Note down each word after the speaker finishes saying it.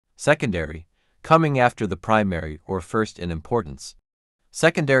Secondary, coming after the primary or first in importance.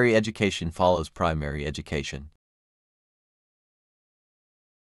 Secondary education follows primary education.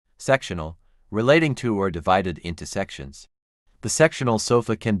 Sectional, relating to or divided into sections. The sectional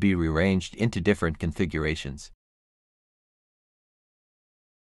sofa can be rearranged into different configurations.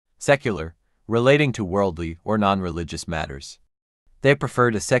 Secular, relating to worldly or non-religious matters. They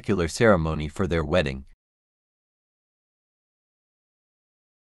preferred a secular ceremony for their wedding.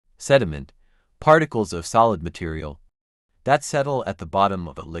 Sediment, particles of solid material that settle at the bottom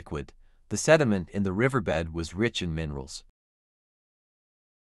of a liquid. The sediment in the riverbed was rich in minerals.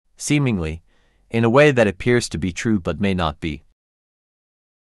 Seemingly, in a way that appears to be true but may not be.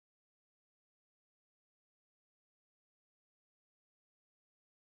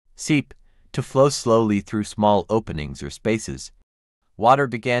 Seep, to flow slowly through small openings or spaces. Water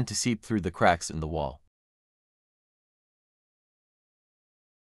began to seep through the cracks in the wall.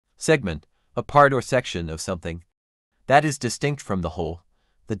 Segment, a part or section of something that is distinct from the whole.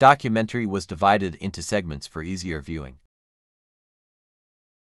 The documentary was divided into segments for easier viewing.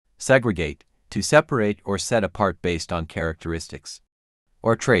 Segregate, to separate or set apart based on characteristics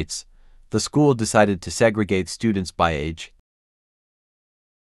or traits. The school decided to segregate students by age.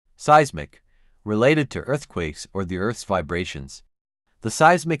 Seismic, related to earthquakes or the Earth's vibrations. The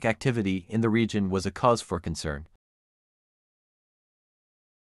seismic activity in the region was a cause for concern.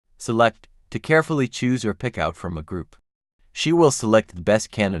 Select, to carefully choose or pick out from a group. She will select the best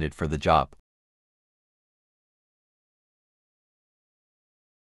candidate for the job.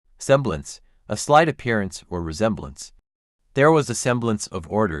 Semblance, a slight appearance or resemblance. There was a semblance of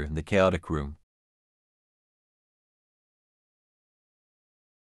order in the chaotic room.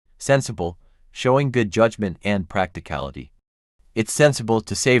 Sensible, showing good judgment and practicality. It's sensible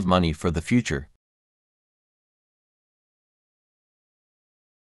to save money for the future.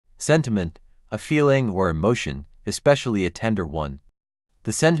 Sentiment, a feeling or emotion, especially a tender one.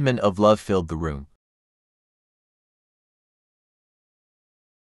 The sentiment of love filled the room.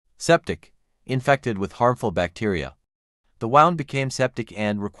 Septic, infected with harmful bacteria. The wound became septic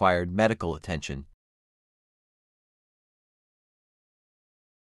and required medical attention.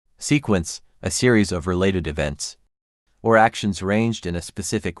 Sequence, a series of related events or actions arranged in a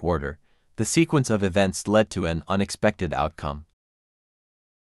specific order. The sequence of events led to an unexpected outcome.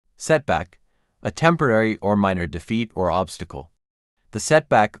 Setback, a temporary or minor defeat or obstacle. The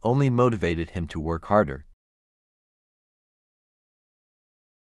setback only motivated him to work harder.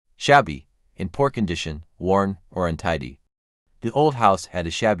 Shabby, in poor condition, worn, or untidy. The old house had a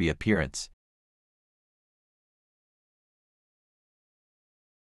shabby appearance.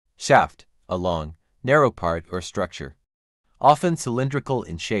 Shaft, a long, narrow part or structure. Often cylindrical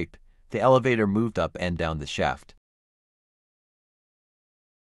in shape, the elevator moved up and down the shaft.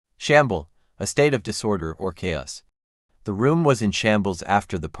 Shamble, a state of disorder or chaos. The room was in shambles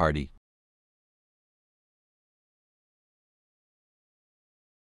after the party.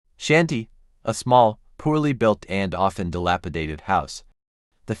 Shanty, a small, poorly built and often dilapidated house.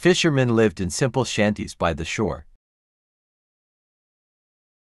 The fishermen lived in simple shanties by the shore.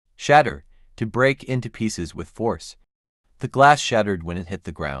 Shatter, to break into pieces with force. The glass shattered when it hit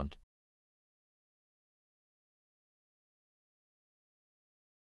the ground.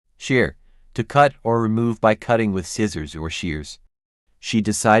 Shear, to cut or remove by cutting with scissors or shears. She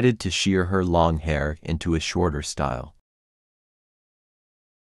decided to shear her long hair into a shorter style.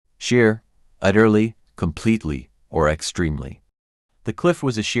 Sheer, utterly, completely, or extremely. The cliff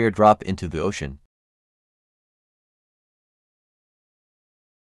was a sheer drop into the ocean.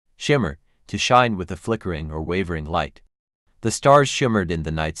 Shimmer, to shine with a flickering or wavering light. The stars shimmered in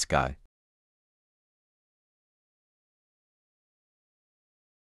the night sky.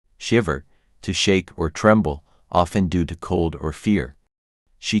 Shiver, to shake or tremble, often due to cold or fear.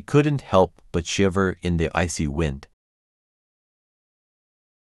 She couldn't help but shiver in the icy wind.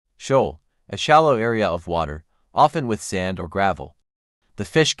 Shoal, a shallow area of water, often with sand or gravel. The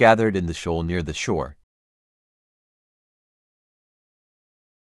fish gathered in the shoal near the shore.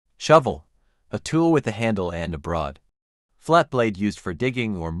 Shovel, a tool with a handle and a broad, flat blade used for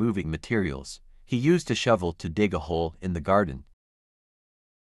digging or moving materials. He used a shovel to dig a hole in the garden.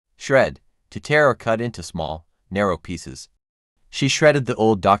 Shred, to tear or cut into small, narrow pieces. She shredded the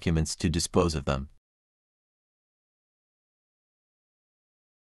old documents to dispose of them.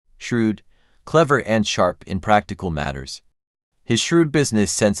 Shrewd, clever and sharp in practical matters. His shrewd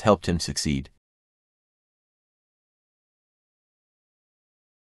business sense helped him succeed.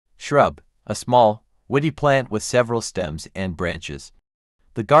 Shrub, a small, woody plant with several stems and branches.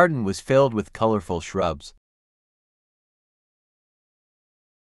 The garden was filled with colorful shrubs.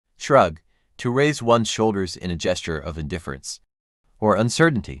 Shrug, to raise one's shoulders in a gesture of indifference or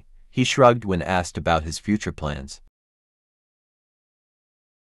uncertainty. He shrugged when asked about his future plans.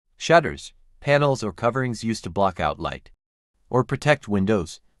 Shutters, panels or coverings used to block out light or protect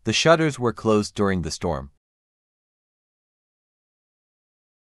windows. The shutters were closed during the storm.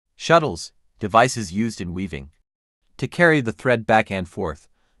 Shuttles, devices used in weaving. To carry the thread back and forth,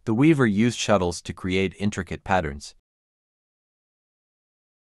 the weaver used shuttles to create intricate patterns.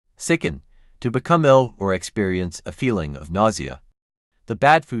 Sicken, to become ill or experience a feeling of nausea. The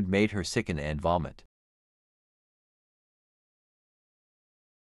bad food made her sicken and vomit.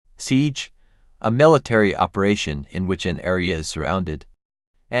 Siege, a military operation in which an area is surrounded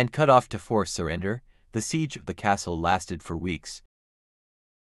and cut off to force surrender. The siege of the castle lasted for weeks.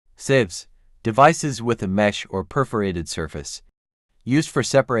 Sieves, devices with a mesh or perforated surface, used for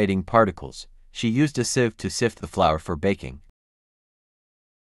separating particles. She used a sieve to sift the flour for baking.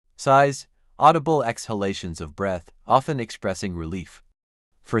 Sighs, audible exhalations of breath, often expressing relief,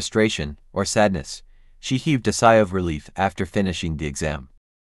 frustration, or sadness. She heaved a sigh of relief after finishing the exam.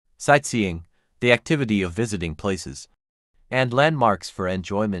 Sightseeing, the activity of visiting places and landmarks for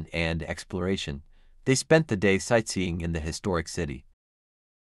enjoyment and exploration. They spent the day sightseeing in the historic city.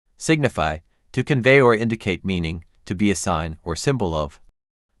 Signify, to convey or indicate meaning, to be a sign or symbol of.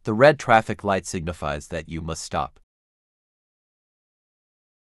 The red traffic light signifies that you must stop.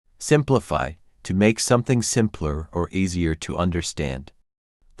 Simplify, to make something simpler or easier to understand.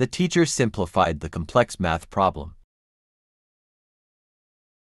 The teacher simplified the complex math problem.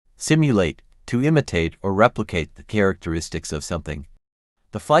 Simulate, to imitate or replicate the characteristics of something.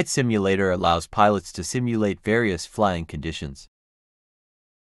 The flight simulator allows pilots to simulate various flying conditions.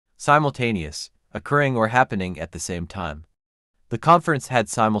 Simultaneous, occurring or happening at the same time. The conference had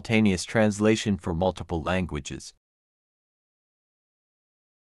simultaneous translation for multiple languages.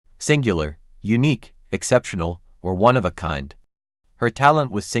 Singular, unique, exceptional, or one of a kind. Her talent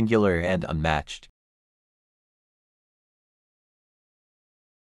was singular and unmatched.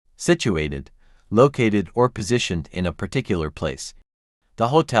 Situated, located or positioned in a particular place. The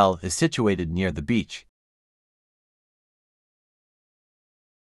hotel is situated near the beach.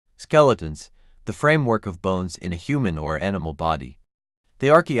 Skeletons, the framework of bones in a human or animal body. The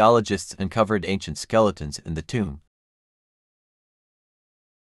archaeologists uncovered ancient skeletons in the tomb.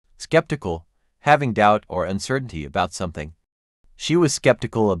 Skeptical, having doubt or uncertainty about something. She was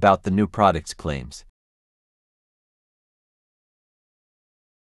skeptical about the new product's claims.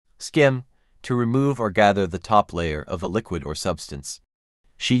 Skim, to remove or gather the top layer of a liquid or substance.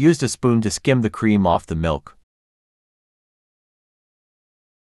 She used a spoon to skim the cream off the milk.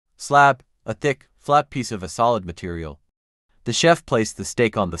 Slab, a thick, flat piece of a solid material. The chef placed the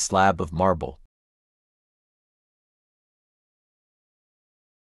steak on the slab of marble.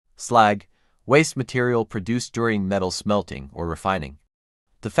 Slag, waste material produced during metal smelting or refining.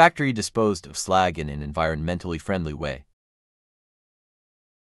 The factory disposed of slag in an environmentally friendly way.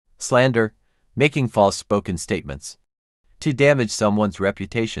 Slander, making false-spoken statements. To damage someone's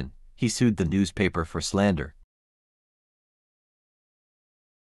reputation, he sued the newspaper for slander.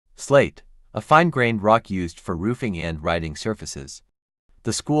 Slate, a fine-grained rock used for roofing and writing surfaces.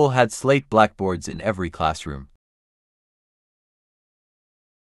 The school had slate blackboards in every classroom.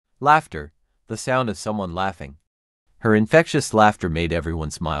 Laughter, the sound of someone laughing. Her infectious laughter made everyone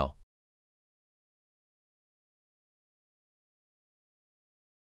smile.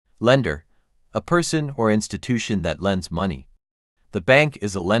 Lender, a person or institution that lends money. The bank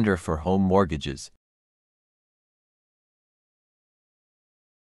is a lender for home mortgages.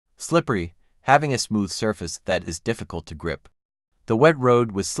 Slippery, having a smooth surface that is difficult to grip. The wet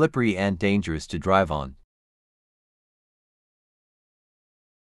road was slippery and dangerous to drive on.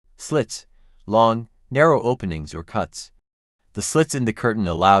 Slits, long, narrow openings or cuts. The slits in the curtain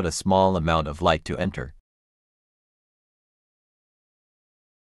allowed a small amount of light to enter.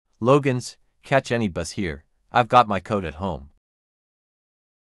 Logan's, catch any bus here, I've got my coat at home.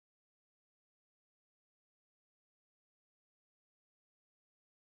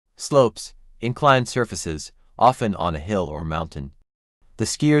 Slopes, inclined surfaces, often on a hill or mountain. The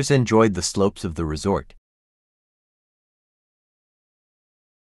skiers enjoyed the slopes of the resort.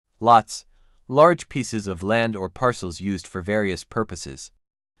 Lots, large pieces of land or parcels used for various purposes.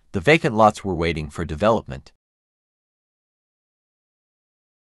 The vacant lots were waiting for development.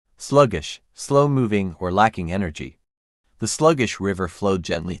 Sluggish, slow-moving or lacking energy. The sluggish river flowed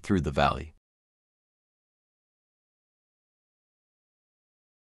gently through the valley.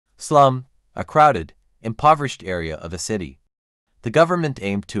 Slum, a crowded, impoverished area of a city. The government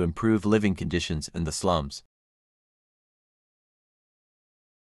aimed to improve living conditions in the slums.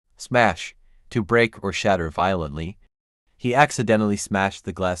 Smash, to break or shatter violently. He accidentally smashed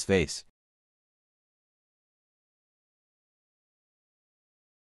the glass vase.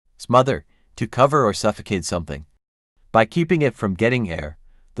 Smother, to cover or suffocate something. By keeping it from getting air,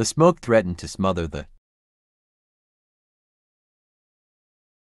 the smoke threatened to smother the.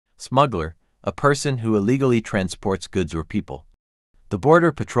 Smuggler, a person who illegally transports goods or people. The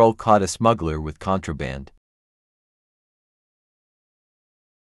border patrol caught a smuggler with contraband.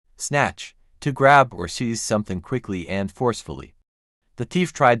 Snatch, to grab or seize something quickly and forcefully. The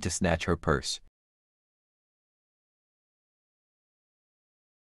thief tried to snatch her purse.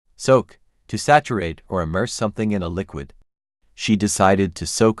 Soak, to saturate or immerse something in a liquid. She decided to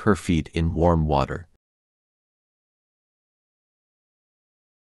soak her feet in warm water.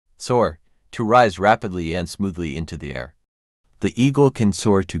 Soar, to rise rapidly and smoothly into the air. The eagle can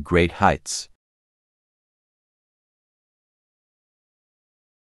soar to great heights.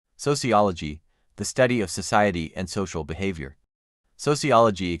 Sociology, the study of society and social behavior.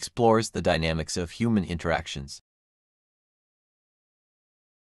 Sociology explores the dynamics of human interactions.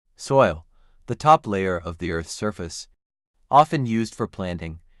 Soil, the top layer of the Earth's surface. Often used for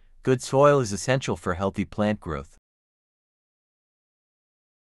planting, good soil is essential for healthy plant growth.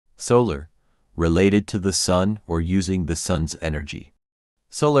 Solar, related to the sun or using the sun's energy.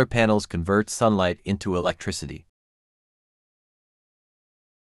 Solar panels convert sunlight into electricity.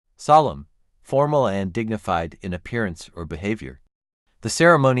 Solemn, formal and dignified in appearance or behavior. The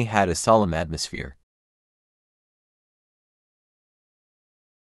ceremony had a solemn atmosphere.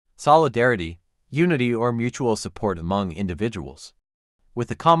 Solidarity, unity or mutual support among individuals. With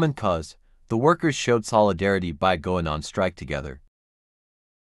a common cause, the workers showed solidarity by going on strike together.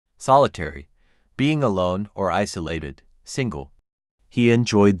 Solitary, being alone or isolated, single. He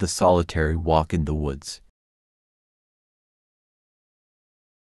enjoyed the solitary walk in the woods.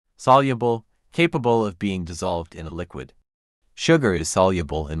 Soluble, capable of being dissolved in a liquid. Sugar is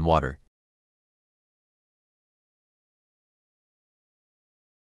soluble in water.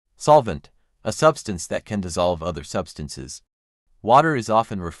 Solvent, a substance that can dissolve other substances. Water is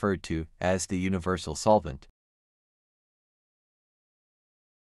often referred to as the universal solvent.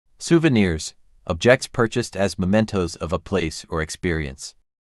 Souvenirs, objects purchased as mementos of a place or experience.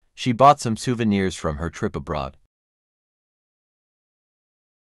 She bought some souvenirs from her trip abroad.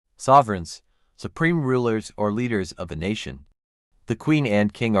 Sovereigns, supreme rulers or leaders of a nation. The queen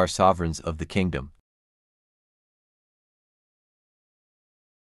and king are sovereigns of the kingdom.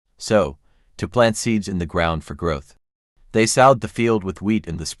 Sow, to plant seeds in the ground for growth. They sowed the field with wheat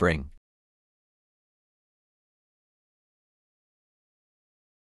in the spring.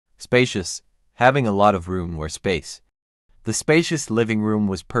 Spacious, having a lot of room or space. The spacious living room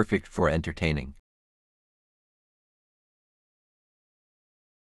was perfect for entertaining.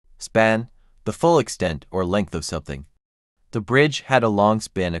 Span, the full extent or length of something. The bridge had a long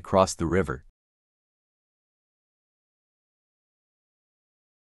span across the river.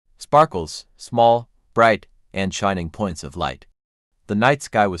 Sparkles, small, bright, and shining points of light. The night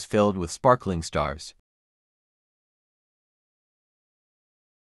sky was filled with sparkling stars.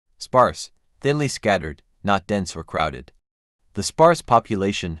 Sparse, thinly scattered, not dense or crowded. The sparse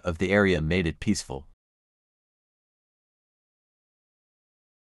population of the area made it peaceful.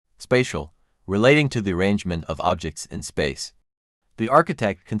 Spatial, relating to the arrangement of objects in space. The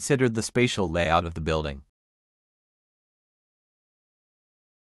architect considered the spatial layout of the building.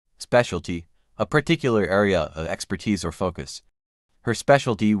 Specialty, a particular area of expertise or focus. Her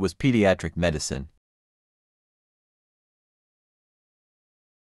specialty was pediatric medicine.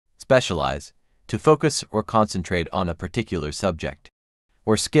 Specialize, to focus or concentrate on a particular subject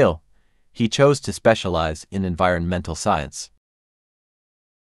or skill. He chose to specialize in environmental science.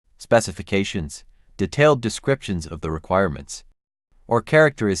 Specifications, detailed descriptions of the requirements or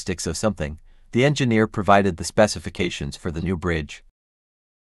characteristics of something. The engineer provided the specifications for the new bridge.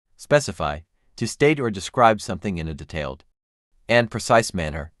 Specify, to state or describe something in a detailed and precise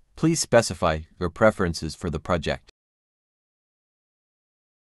manner. Please specify your preferences for the project.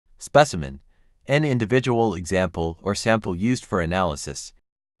 Specimen, an individual example or sample used for analysis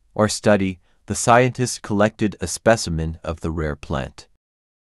or study. The scientists collected a specimen of the rare plant.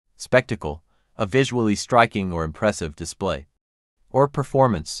 Spectacle, a visually striking or impressive display or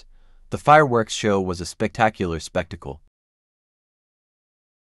performance. The fireworks show was a spectacular spectacle.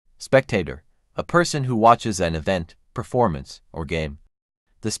 Spectator, a person who watches an event, performance, or game.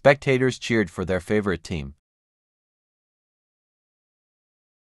 The spectators cheered for their favorite team.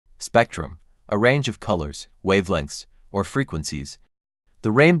 Spectrum, a range of colors, wavelengths, or frequencies.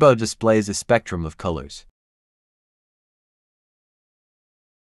 The rainbow displays a spectrum of colors.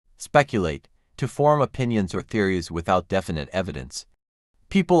 Speculate, to form opinions or theories without definite evidence.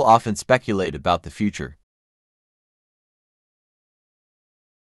 People often speculate about the future.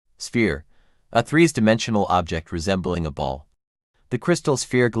 Sphere, a three-dimensional object resembling a ball. The crystal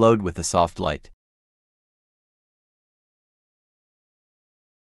sphere glowed with a soft light.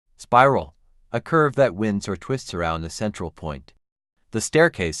 Spiral, a curve that winds or twists around a central point. The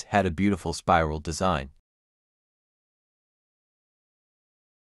staircase had a beautiful spiral design.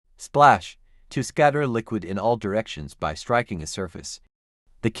 Splash, to scatter liquid in all directions by striking a surface.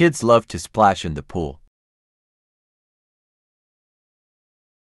 The kids loved to splash in the pool.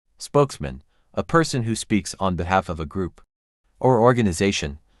 Spokesman, a person who speaks on behalf of a group or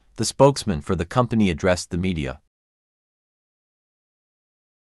organization. The spokesman for the company addressed the media.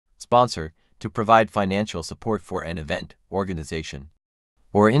 Sponsor, to provide financial support for an event, organization,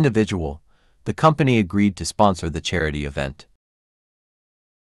 or individual. The company agreed to sponsor the charity event.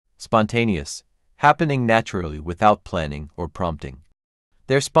 Spontaneous, happening naturally without planning or prompting.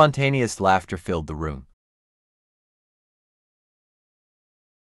 Their spontaneous laughter filled the room.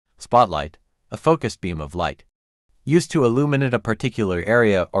 Spotlight, a focused beam of light. Used to illuminate a particular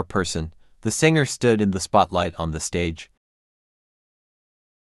area or person, the singer stood in the spotlight on the stage.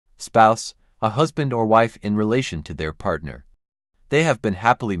 Spouse, a husband or wife in relation to their partner. They have been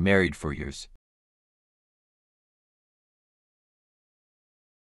happily married for years.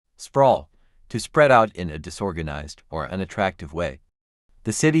 Sprawl, to spread out in a disorganized or unattractive way.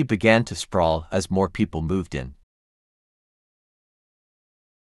 The city began to sprawl as more people moved in.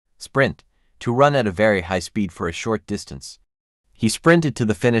 Sprint, to run at a very high speed for a short distance. He sprinted to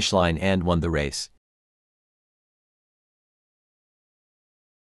the finish line and won the race.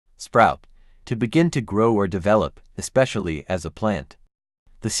 Sprout, to begin to grow or develop, especially as a plant.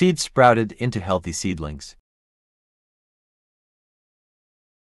 The seed sprouted into healthy seedlings.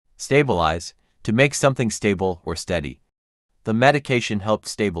 Stabilize, to make something stable or steady. The medication helped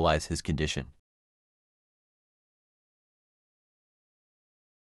stabilize his condition.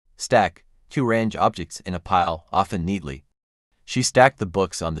 Stack, to arrange objects in a pile, often neatly. She stacked the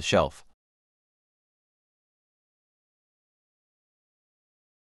books on the shelf.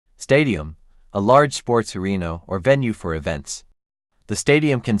 Stadium, a large sports arena or venue for events. The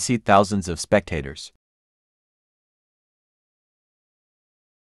stadium can seat thousands of spectators.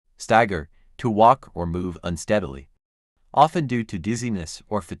 Stagger, to walk or move unsteadily. Often due to dizziness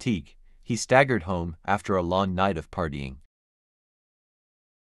or fatigue, he staggered home after a long night of partying.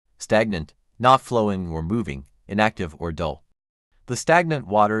 Stagnant, not flowing or moving, inactive or dull. The stagnant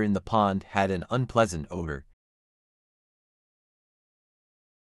water in the pond had an unpleasant odor.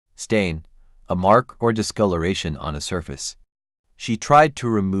 Stain, a mark or discoloration on a surface. She tried to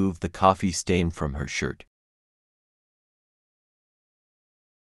remove the coffee stain from her shirt.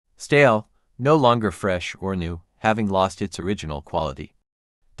 Stale, no longer fresh or new, having lost its original quality.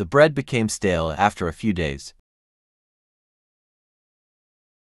 The bread became stale after a few days.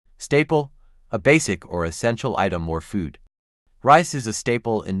 Staple, a basic or essential item or food. Rice is a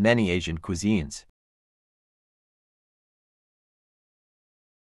staple in many Asian cuisines.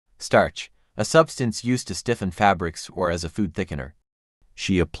 Starch, a substance used to stiffen fabrics or as a food thickener.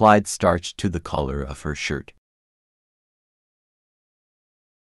 She applied starch to the collar of her shirt.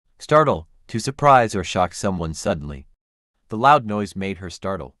 Startle, to surprise or shock someone suddenly. The loud noise made her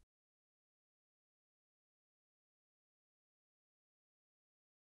startle.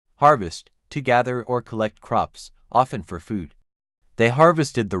 Harvest, to gather or collect crops, often for food. They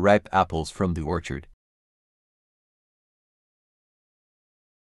harvested the ripe apples from the orchard.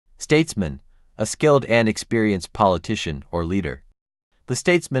 Statesman, a skilled and experienced politician or leader. The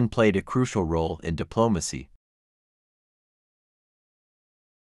statesman played a crucial role in diplomacy.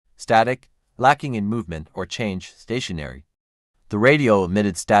 Static, lacking in movement or change, stationary. The radio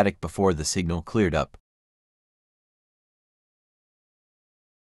emitted static before the signal cleared up.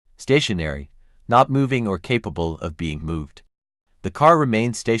 Stationary, not moving or capable of being moved. The car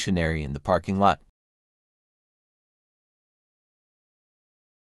remained stationary in the parking lot.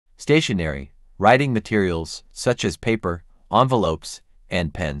 Stationary, writing materials such as paper, envelopes,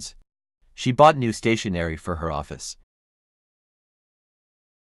 and pens. She bought new stationery for her office.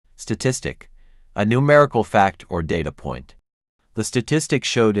 Statistic, a numerical fact or data point. The statistic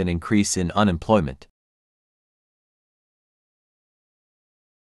showed an increase in unemployment.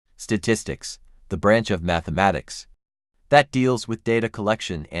 Statistics, the branch of mathematics that deals with data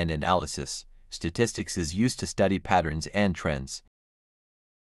collection and analysis. Statistics is used to study patterns and trends.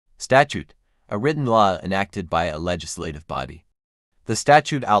 Statute, a written law enacted by a legislative body. The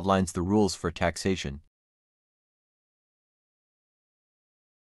statute outlines the rules for taxation.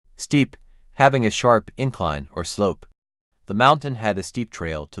 Steep, having a sharp incline or slope. The mountain had a steep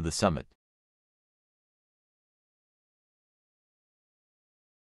trail to the summit.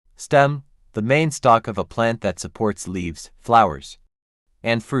 Stem, the main stalk of a plant that supports leaves, flowers,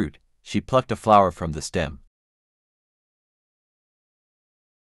 and fruit. She plucked a flower from the stem.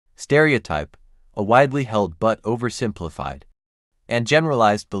 Stereotype, a widely held but oversimplified and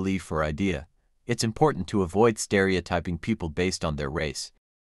generalized belief or idea. It's important to avoid stereotyping people based on their race.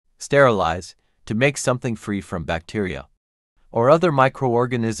 Sterilize, to make something free from bacteria or other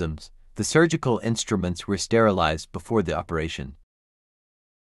microorganisms. The surgical instruments were sterilized before the operation.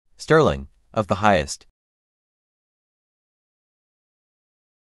 Sterling, of the highest.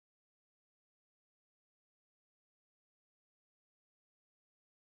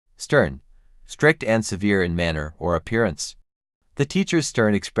 Stern, strict and severe in manner or appearance. The teacher's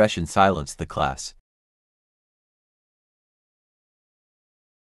stern expression silenced the class.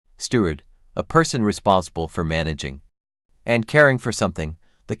 Steward, a person responsible for managing and caring for something.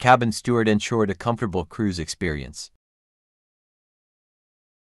 The cabin steward ensured a comfortable cruise experience.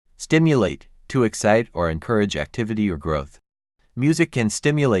 Stimulate, to excite or encourage activity or growth. Music can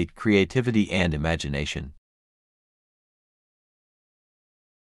stimulate creativity and imagination.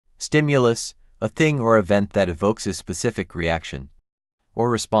 Stimulus, a thing or event that evokes a specific reaction or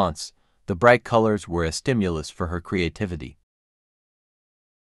response. The bright colors were a stimulus for her creativity.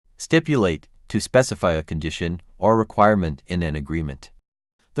 Stipulate, to specify a condition or requirement in an agreement.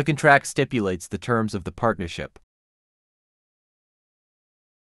 The contract stipulates the terms of the partnership.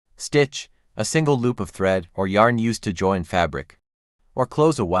 Stitch, a single loop of thread or yarn used to join fabric or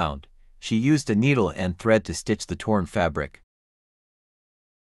close a wound. She used a needle and thread to stitch the torn fabric.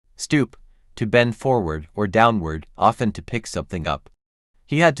 Stoop, to bend forward or downward, often to pick something up.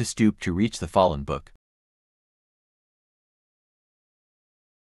 He had to stoop to reach the fallen book.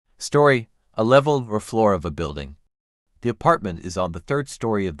 Story, a level or floor of a building. The apartment is on the third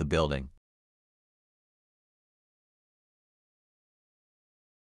story of the building.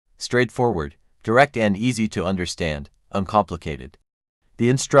 Straightforward, direct and easy to understand, uncomplicated. The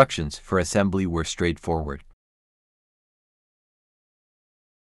instructions for assembly were straightforward.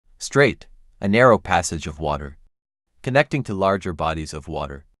 Strait, a narrow passage of water, connecting to larger bodies of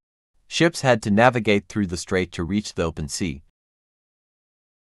water. Ships had to navigate through the strait to reach the open sea.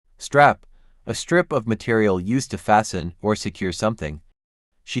 Strap, a strip of material used to fasten or secure something.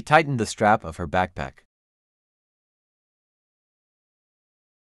 She tightened the strap of her backpack.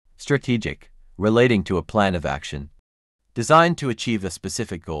 Strategic, relating to a plan of action. Designed to achieve a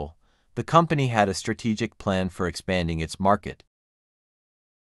specific goal, the company had a strategic plan for expanding its market.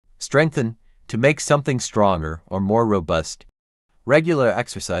 Strengthen, to make something stronger or more robust. Regular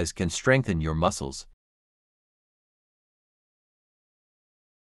exercise can strengthen your muscles.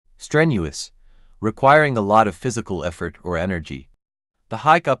 Strenuous, requiring a lot of physical effort or energy. The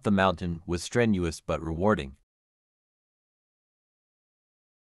hike up the mountain was strenuous but rewarding.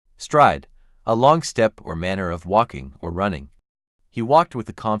 Stride, a long step or manner of walking or running. He walked with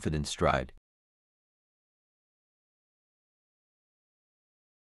a confident stride.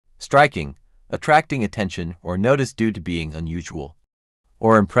 Striking, attracting attention or notice due to being unusual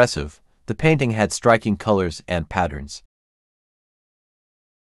or impressive. The painting had striking colors and patterns.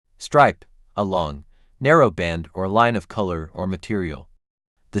 Stripe, a long, narrow band or line of color or material.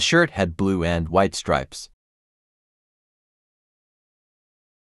 The shirt had blue and white stripes.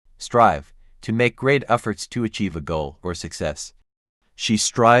 Strive, to make great efforts to achieve a goal or success. She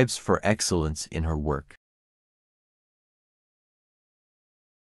strives for excellence in her work.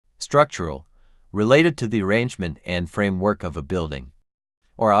 Structural, related to the arrangement and framework of a building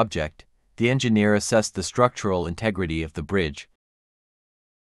or object. The engineer assessed the structural integrity of the bridge.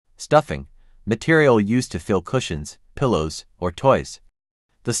 Stuffing, material used to fill cushions, pillows, or toys.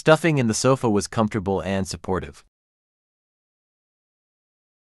 The stuffing in the sofa was comfortable and supportive.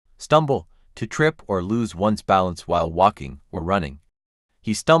 Stumble, to trip or lose one's balance while walking or running.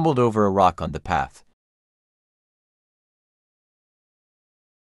 He stumbled over a rock on the path.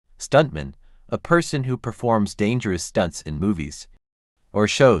 Stuntman, a person who performs dangerous stunts in movies or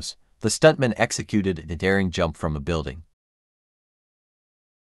shows. The stuntman executed a daring jump from a building.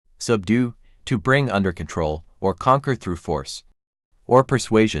 Subdue, to bring under control or conquer through force or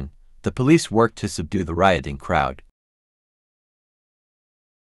persuasion. The police worked to subdue the rioting crowd.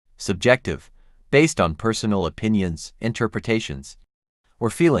 Subjective, based on personal opinions, interpretations, or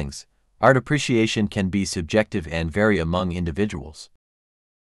feelings. Art appreciation can be subjective and vary among individuals.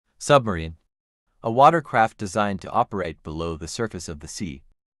 Submarine, a watercraft designed to operate below the surface of the sea.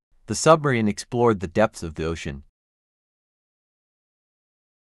 The submarine explored the depths of the ocean.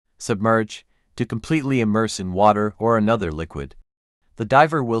 Submerge, to completely immerse in water or another liquid. The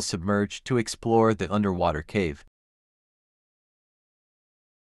diver will submerge to explore the underwater cave.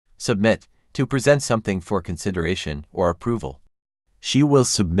 Submit, to present something for consideration or approval. She will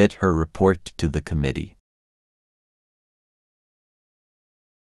submit her report to the committee.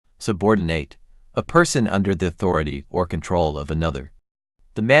 Subordinate, a person under the authority or control of another.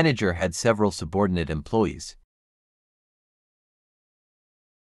 The manager had several subordinate employees.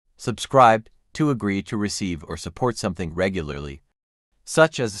 Subscribe, to agree to receive or support something regularly,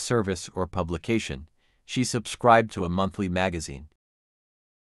 such as a service or publication. She subscribed to a monthly magazine.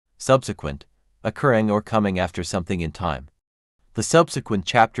 Subsequent, occurring or coming after something in time. The subsequent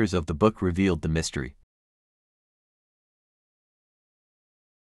chapters of the book revealed the mystery.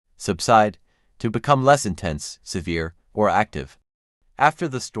 Subside, to become less intense, severe, or active. After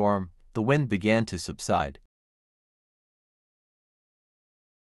the storm, the wind began to subside.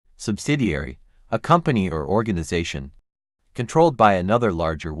 Subsidiary, a company or organization, controlled by another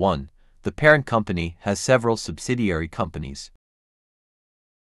larger one. The parent company has several subsidiary companies.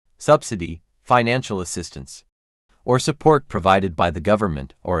 Subsidy, financial assistance, or support provided by the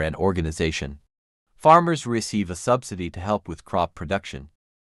government or an organization. Farmers receive a subsidy to help with crop production.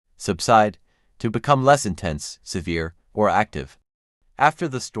 Subside, to become less intense, severe, or active. After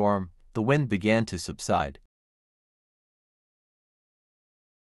the storm, the wind began to subside.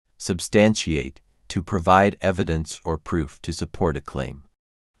 Substantiate, to provide evidence or proof to support a claim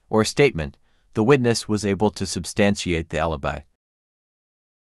or statement. The witness was able to substantiate the alibi.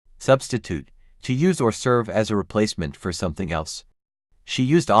 Substitute, to use or serve as a replacement for something else. She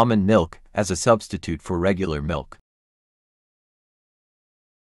used almond milk as a substitute for regular milk.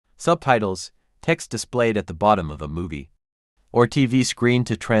 Subtitles, text displayed at the bottom of a movie or TV screen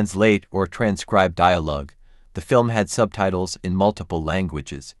to translate or transcribe dialogue. The film had subtitles in multiple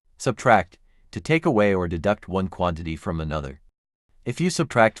languages. Subtract, to take away or deduct one quantity from another. If you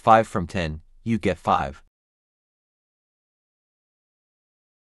subtract 5 from 10, you get 5.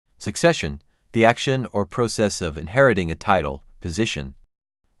 Succession, the action or process of inheriting a title, position,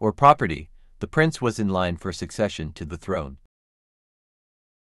 or property. The prince was in line for succession to the throne.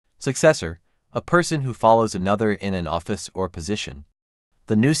 Successor, a person who follows another in an office or position.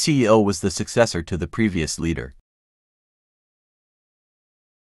 The new CEO was the successor to the previous leader.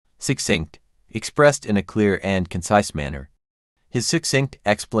 Succinct, expressed in a clear and concise manner. His succinct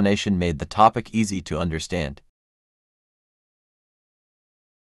explanation made the topic easy to understand.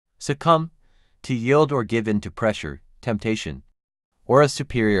 Succumb, to yield or give in to pressure, temptation, or a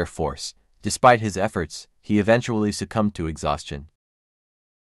superior force. Despite his efforts, he eventually succumbed to exhaustion.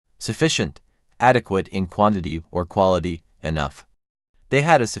 Sufficient, adequate in quantity or quality, enough. They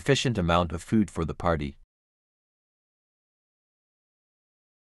had a sufficient amount of food for the party.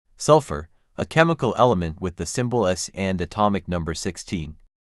 Sulfur, a chemical element with the symbol S and atomic number 16.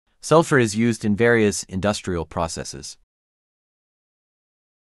 Sulfur is used in various industrial processes.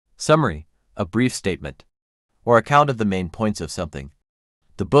 Summary, a brief statement or account of the main points of something.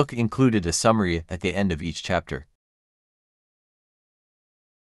 The book included a summary at the end of each chapter.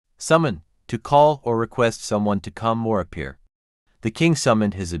 Summon, to call or request someone to come or appear. The king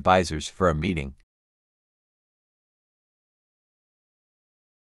summoned his advisors for a meeting.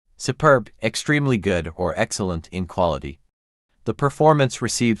 Superb, extremely good or excellent in quality. The performance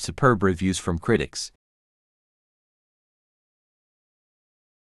received superb reviews from critics.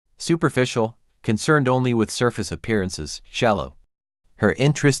 Superficial, concerned only with surface appearances, shallow. Her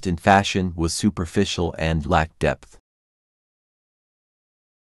interest in fashion was superficial and lacked depth.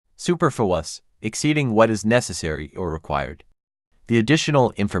 Superfluous, exceeding what is necessary or required. The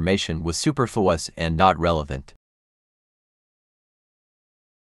additional information was superfluous and not relevant.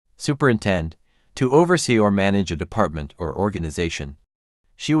 Superintend, to oversee or manage a department or organization.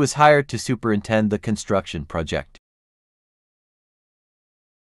 She was hired to superintend the construction project.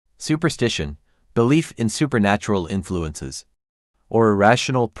 Superstition, belief in supernatural influences or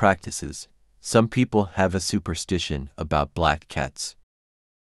irrational practices. Some people have a superstition about black cats.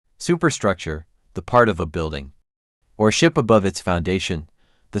 Superstructure, the part of a building or ship above its foundation.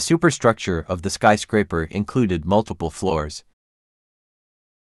 The superstructure of the skyscraper included multiple floors.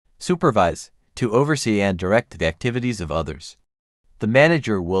 Supervise, to oversee and direct the activities of others. The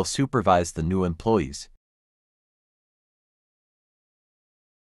manager will supervise the new employees.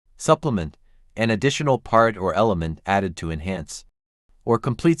 Supplement, an additional part or element added to enhance or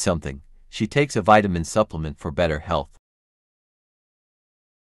complete something. She takes a vitamin supplement for better health.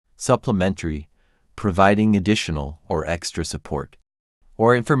 Supplementary, providing additional or extra support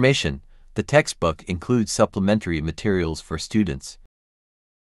or information. The textbook includes supplementary materials for students.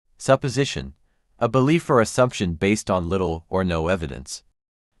 Supposition, a belief or assumption based on little or no evidence.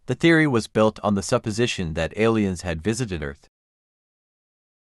 The theory was built on the supposition that aliens had visited Earth.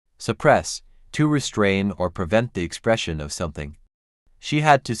 Suppress, to restrain or prevent the expression of something. She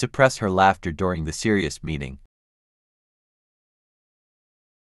had to suppress her laughter during the serious meeting.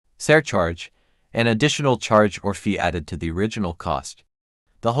 Surcharge, an additional charge or fee added to the original cost.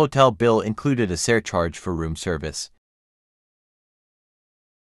 The hotel bill included a surcharge for room service.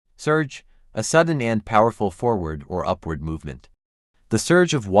 Surge, a sudden and powerful forward or upward movement. The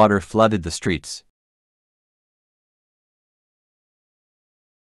surge of water flooded the streets.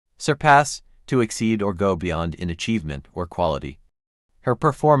 Surpass, to exceed or go beyond in achievement or quality. Her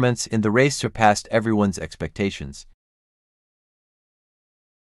performance in the race surpassed everyone's expectations.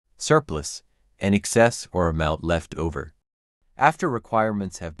 Surplus, an excess or amount left over. After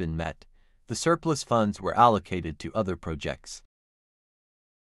requirements have been met, the surplus funds were allocated to other projects.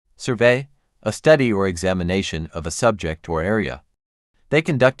 Survey, a study or examination of a subject or area. They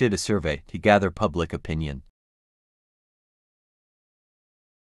conducted a survey to gather public opinion.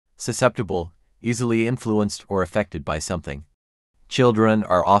 Susceptible, easily influenced or affected by something. Children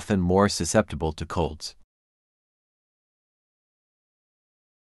are often more susceptible to colds.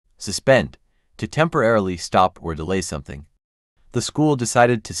 Suspend, to temporarily stop or delay something. The school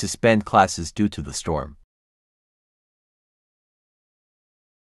decided to suspend classes due to the storm.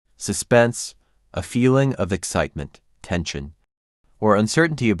 Suspense, a feeling of excitement, tension, or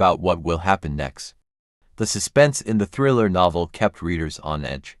uncertainty about what will happen next. The suspense in the thriller novel kept readers on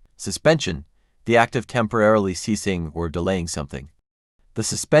edge. Suspension, the act of temporarily ceasing or delaying something. The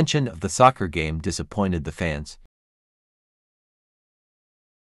suspension of the soccer game disappointed the fans.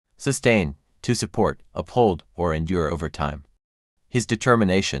 Sustain, to support, uphold, or endure over time. His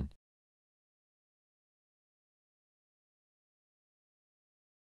determination.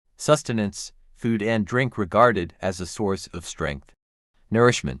 Sustenance, food and drink regarded as a source of strength.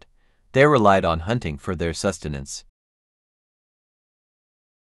 Nourishment, they relied on hunting for their sustenance.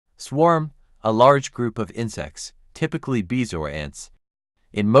 Swarm, a large group of insects, typically bees or ants.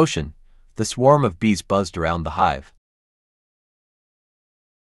 In motion, the swarm of bees buzzed around the hive.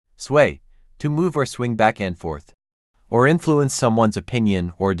 Sway, to move or swing back and forth, or influence someone's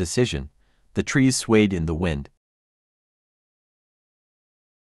opinion or decision. The trees swayed in the wind.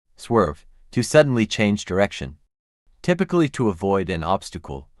 Swerve, to suddenly change direction. Typically to avoid an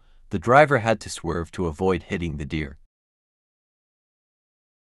obstacle, the driver had to swerve to avoid hitting the deer.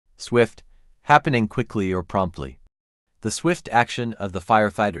 Swift, happening quickly or promptly. The swift action of the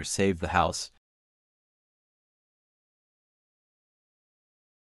firefighters saved the house.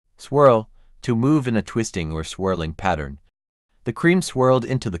 Swirl, to move in a twisting or swirling pattern. The cream swirled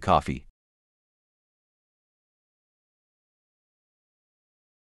into the coffee.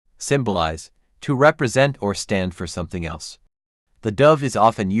 Symbolize, to represent or stand for something else. The dove is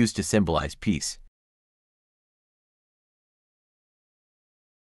often used to symbolize peace.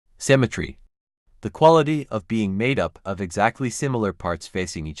 Symmetry, the quality of being made up of exactly similar parts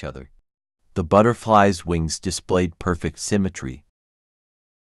facing each other. The butterfly's wings displayed perfect symmetry.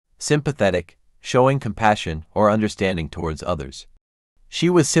 Sympathetic, showing compassion or understanding towards others. She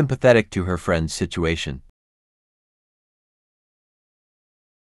was sympathetic to her friend's situation.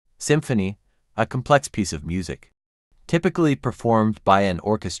 Symphony, a complex piece of music. Typically performed by an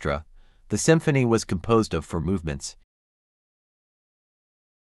orchestra, the symphony was composed of 4 movements.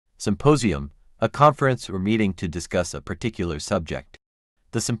 Symposium, a conference or meeting to discuss a particular subject.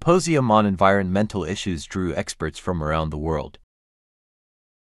 The symposium on environmental issues drew experts from around the world.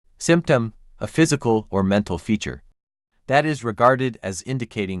 Symptom, a physical or mental feature that is regarded as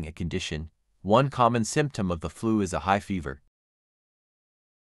indicating a condition. One common symptom of the flu is a high fever.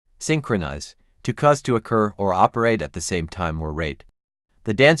 Synchronize, to cause to occur or operate at the same time or rate.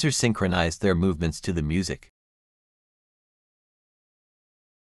 The dancers synchronized their movements to the music.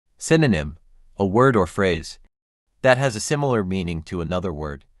 Synonym, a word or phrase that has a similar meaning to another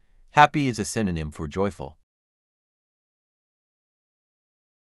word. Happy is a synonym for joyful.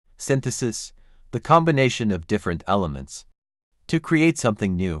 Synthesis, the combination of different elements. To create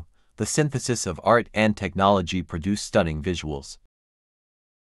something new, the synthesis of art and technology produced stunning visuals.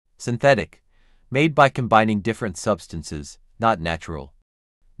 Synthetic, made by combining different substances, not natural.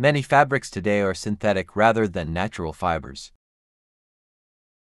 Many fabrics today are synthetic rather than natural fibers.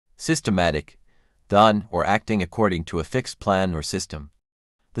 Systematic, done or acting according to a fixed plan or system.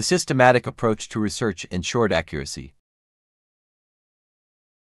 The systematic approach to research ensured accuracy.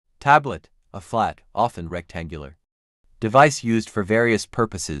 Tablet, a flat, often rectangular device used for various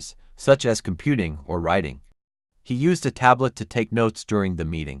purposes, such as computing or writing. He used a tablet to take notes during the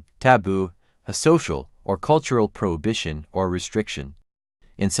meeting. Taboo, a social or cultural prohibition or restriction.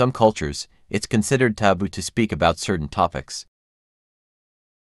 In some cultures, it's considered taboo to speak about certain topics.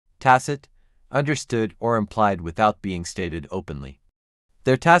 Tacit, understood or implied without being stated openly.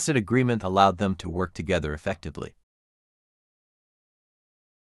 Their tacit agreement allowed them to work together effectively.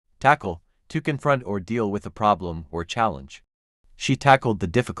 Tackle, to confront or deal with a problem or challenge. She tackled the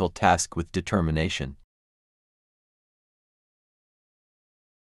difficult task with determination.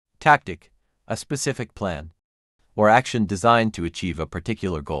 Tactic, a specific plan or action designed to achieve a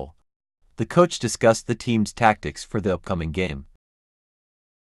particular goal. The coach discussed the team's tactics for the upcoming game.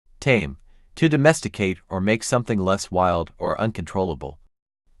 Tame, to domesticate or make something less wild or uncontrollable.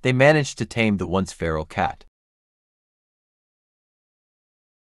 They managed to tame the once feral cat.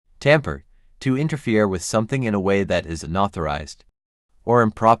 Tamper, to interfere with something in a way that is unauthorized or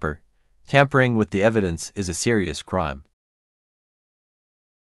improper. Tampering with the evidence is a serious crime.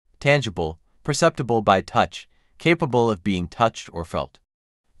 Tangible, perceptible by touch, capable of being touched or felt.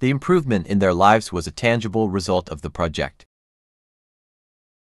 The improvement in their lives was a tangible result of the project.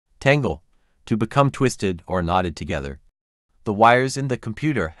 Tangle, to become twisted or knotted together. The wires in the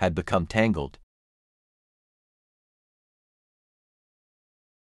computer had become tangled.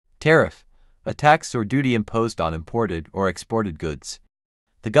 Tariff, a tax or duty imposed on imported or exported goods.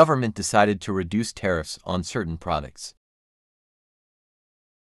 The government decided to reduce tariffs on certain products.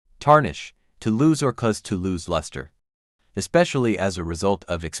 Tarnish, to lose or cause to lose luster, especially as a result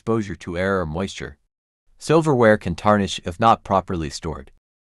of exposure to air or moisture. Silverware can tarnish if not properly stored.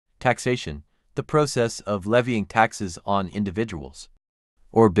 Taxation, the process of levying taxes on individuals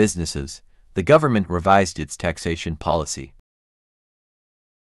or businesses. The government revised its taxation policy.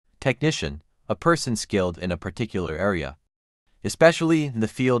 Technician, a person skilled in a particular area. Especially in the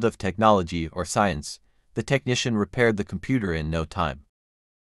field of technology or science, the technician repaired the computer in no time.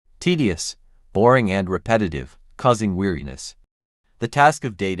 Tedious, boring and repetitive, causing weariness. The task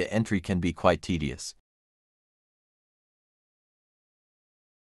of data entry can be quite tedious.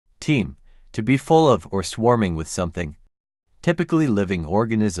 Team, to be full of or swarming with something. Typically living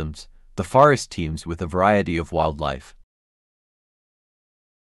organisms, the forest teems with a variety of wildlife.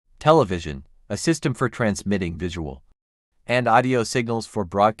 Television, a system for transmitting visual and audio signals for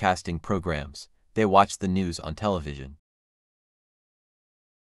broadcasting programs. They watch the news on television.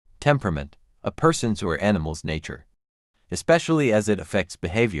 Temperament, a person's or animal's nature. Especially as it affects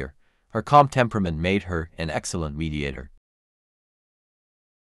behavior, her calm temperament made her an excellent mediator.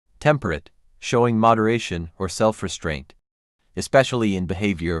 Temperate, showing moderation or self-restraint, especially in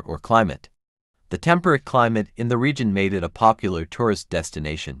behavior or climate. The temperate climate in the region made it a popular tourist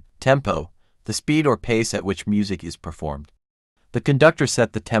destination. Tempo, the speed or pace at which music is performed. The conductor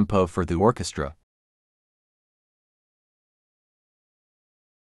set the tempo for the orchestra.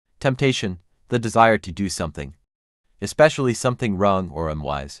 Temptation, the desire to do something, especially something wrong or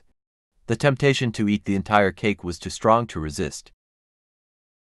unwise. The temptation to eat the entire cake was too strong to resist.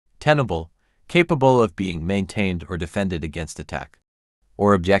 Tenable, capable of being maintained or defended against attack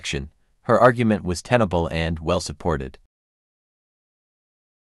or objection. Her argument was tenable and well supported.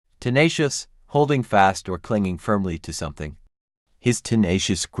 Tenacious, holding fast or clinging firmly to something. His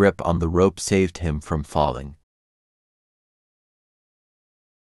tenacious grip on the rope saved him from falling.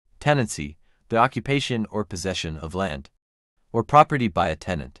 Tenancy, the occupation or possession of land or property by a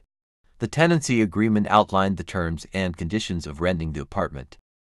tenant. The tenancy agreement outlined the terms and conditions of renting the apartment.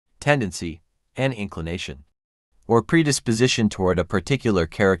 Tendency, an inclination or predisposition toward a particular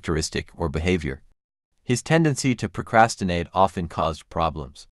characteristic or behavior. His tendency to procrastinate often caused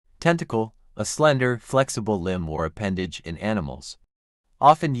problems. Tentacle, a slender, flexible limb or appendage in animals,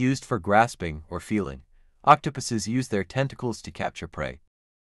 often used for grasping or feeling. Octopuses use their tentacles to capture prey.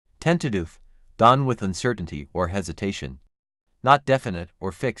 Tentative, done with uncertainty or hesitation. Not definite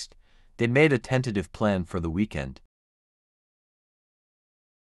or fixed, they made a tentative plan for the weekend.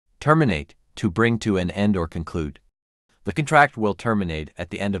 Terminate, to bring to an end or conclude. The contract will terminate at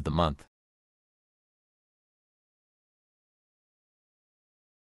the end of the month.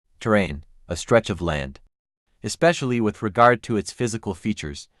 Terrain, a stretch of land. Especially with regard to its physical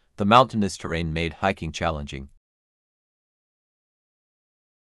features, the mountainous terrain made hiking challenging.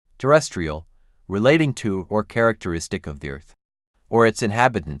 Terrestrial, relating to or characteristic of the earth or its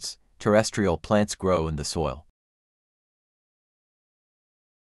inhabitants. Terrestrial plants grow in the soil.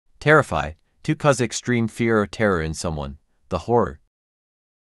 Terrify, to cause extreme fear or terror in someone, the horror.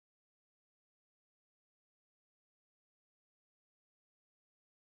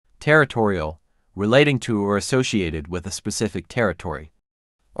 Territorial, relating to or associated with a specific territory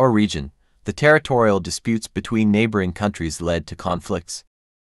or region, The territorial disputes between neighboring countries led to conflicts.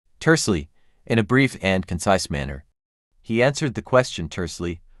 Tersely, in a brief and concise manner. He answered the question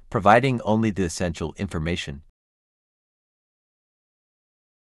tersely, providing only the essential information.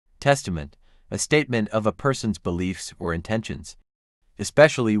 Testament, a statement of a person's beliefs or intentions.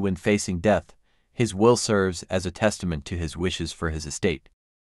 Especially when facing death, his will serves as a testament to his wishes for his estate.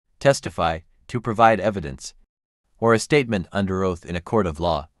 Testify, to provide evidence, or a statement under oath in a court of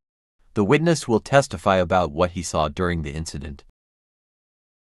law. The witness will testify about what he saw during the incident.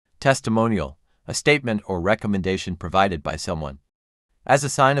 Testimonial, a statement or recommendation provided by someone. As a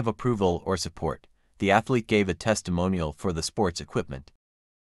sign of approval or support, the athlete gave a testimonial for the sports equipment.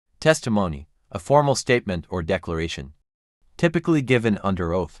 Testimony, a formal statement or declaration. Typically given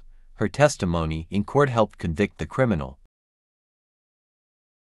under oath, her testimony in court helped convict the criminal.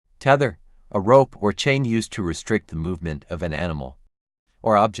 Tether, a rope or chain used to restrict the movement of an animal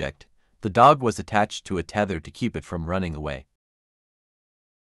or object. The dog was attached to a tether to keep it from running away.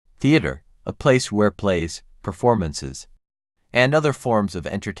 Theater, a place where plays, performances, and other forms of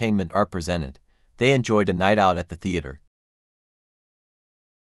entertainment are presented. They enjoyed a night out at the theater.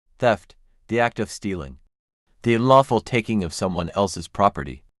 Theft, the act of stealing. The unlawful taking of someone else's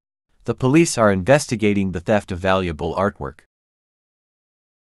property. The police are investigating the theft of valuable artwork.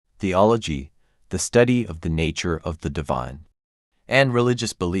 Theology, the study of the nature of the divine and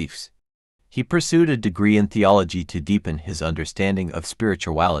religious beliefs. He pursued a degree in theology to deepen his understanding of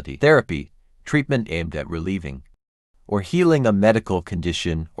spirituality. Therapy, treatment aimed at relieving or healing a medical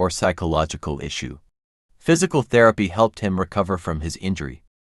condition or psychological issue. Physical therapy helped him recover from his injury.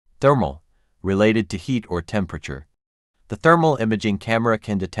 Thermal, related to heat or temperature. The thermal imaging camera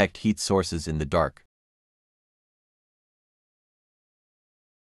can detect heat sources in the dark.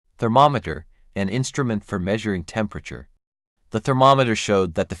 Thermometer, an instrument for measuring temperature. The thermometer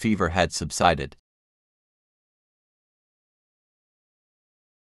showed that the fever had subsided.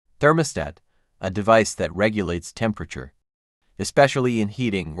 Thermostat, a device that regulates temperature, especially in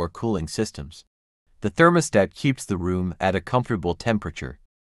heating or cooling systems. The thermostat keeps the room at a comfortable temperature.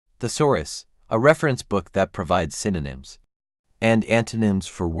 Thesaurus, a reference book that provides synonyms and antonyms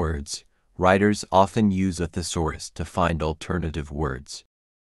for words. Writers often use a thesaurus to find alternative words.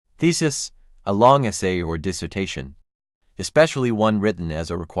 Thesis, a long essay or dissertation, especially one written as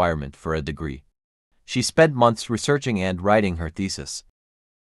a requirement for a degree. She spent months researching and writing her thesis.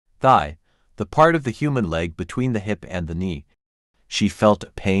 Thigh, the part of the human leg between the hip and the knee. She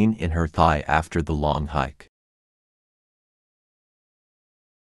felt pain in her thigh after the long hike.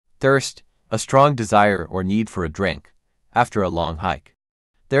 Thirst, a strong desire or need for a drink after a long hike.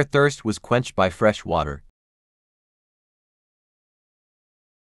 Their thirst was quenched by fresh water.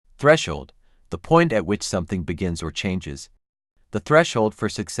 Threshold, the point at which something begins or changes. The threshold for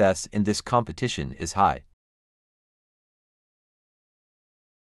success in this competition is high.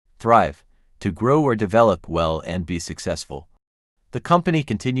 Thrive, to grow or develop well and be successful. The company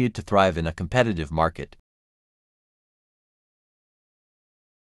continued to thrive in a competitive market.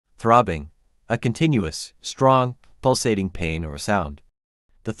 Throbbing, a continuous, strong, pulsating pain or sound.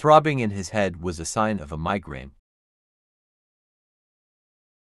 The throbbing in his head was a sign of a migraine.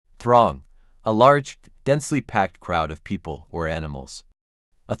 Throng, a large, densely packed crowd of people or animals.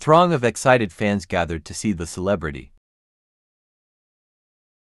 A throng of excited fans gathered to see the celebrity.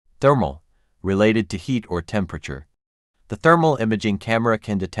 Thermal, related to heat or temperature. The thermal imaging camera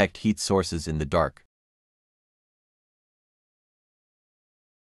can detect heat sources in the dark.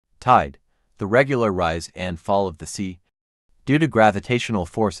 Tide, the regular rise and fall of the sea. Due to gravitational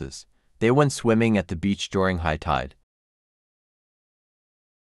forces, they went swimming at the beach during high tide.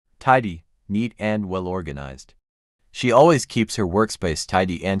 Tidy, neat and well organized. She always keeps her workspace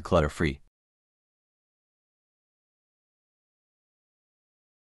tidy and clutter-free.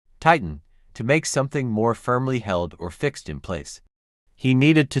 Tighten, to make something more firmly held or fixed in place. He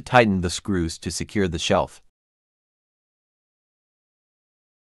needed to tighten the screws to secure the shelf.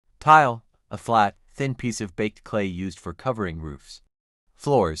 Tile, a flat, thin piece of baked clay used for covering roofs,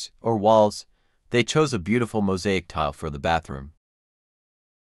 floors, or walls. They chose a beautiful mosaic tile for the bathroom.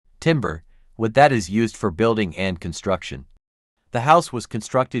 Timber, wood that is used for building and construction. The house was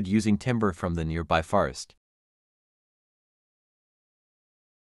constructed using timber from the nearby forest.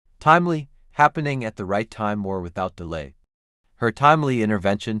 Timely, happening at the right time or without delay. Her timely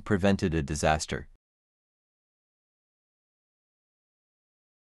intervention prevented a disaster.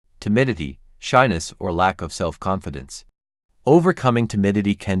 Timidity, shyness or lack of self-confidence. Overcoming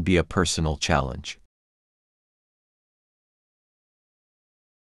timidity can be a personal challenge.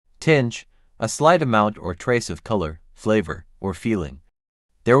 Tinge, a slight amount or trace of color, flavor, or feeling.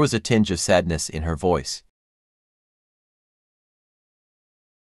 There was a tinge of sadness in her voice.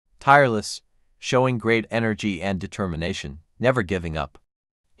 Tireless, showing great energy and determination, never giving up.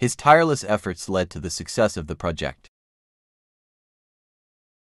 His tireless efforts led to the success of the project.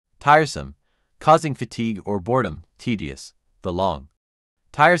 Tiresome, causing fatigue or boredom, tedious. The long,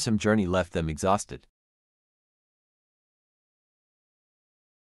 tiresome journey left them exhausted.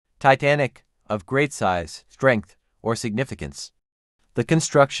 Titanic, of great size, strength, or significance. The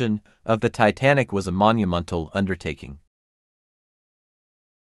construction of the Titanic was a monumental undertaking.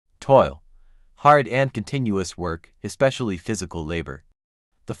 Toil, hard and continuous work, especially physical labor.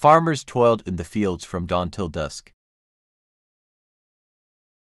 The farmers toiled in the fields from dawn till dusk.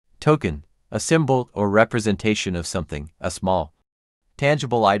 Token, a symbol or representation of something, a small,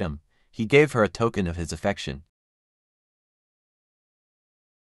 tangible item. He gave her a token of his affection.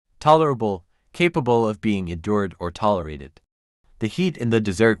 Tolerable, capable of being endured or tolerated. The heat in the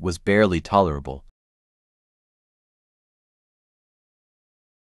desert was barely tolerable.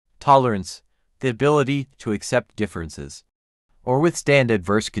 Tolerance, the ability to accept differences or withstand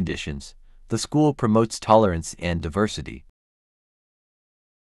adverse conditions. The school promotes tolerance and diversity.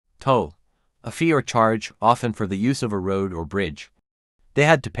 Toll, a fee or charge, often for the use of a road or bridge. They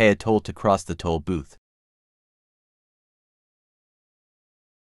had to pay a toll to cross the toll booth.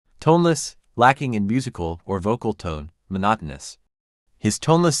 Toneless, lacking in musical or vocal tone, monotonous. His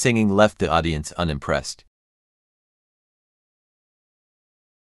toneless singing left the audience unimpressed.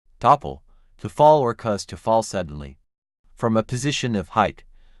 Topple, to fall or cause to fall suddenly. From a position of height,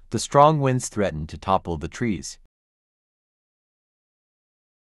 the strong winds threatened to topple the trees.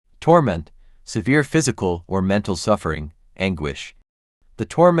 Torment, severe physical or mental suffering, anguish. The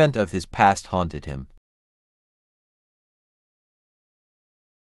torment of his past haunted him.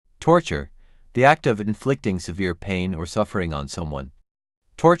 Torture, the act of inflicting severe pain or suffering on someone.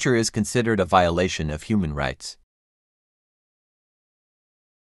 Torture is considered a violation of human rights.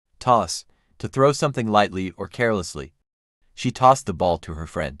 Toss, to throw something lightly or carelessly. She tossed the ball to her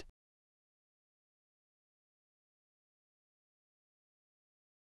friend.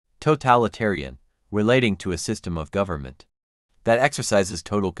 Totalitarian, relating to a system of government that exercises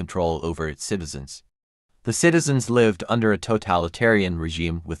total control over its citizens. The citizens lived under a totalitarian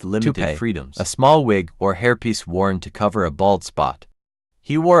regime with limited freedoms. A small wig or hairpiece worn to cover a bald spot.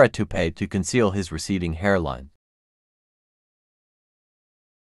 He wore a toupee to conceal his receding hairline.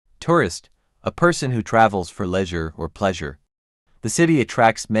 Tourist, a person who travels for leisure or pleasure. The city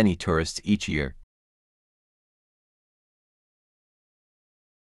attracts many tourists each year.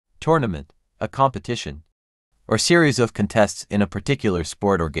 Tournament, a competition or series of contests in a particular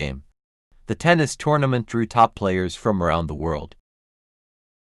sport or game. The tennis tournament drew top players from around the world.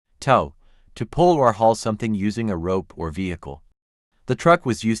 Tow, to pull or haul something using a rope or vehicle. The truck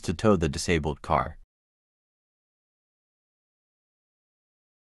was used to tow the disabled car.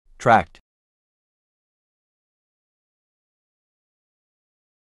 Tract,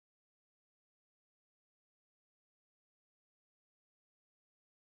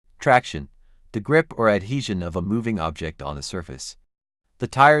 traction, the grip or adhesion of a moving object on a surface. The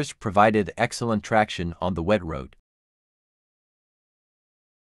tires provided excellent traction on the wet road.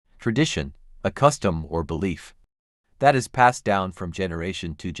 Tradition, a custom or belief that is passed down from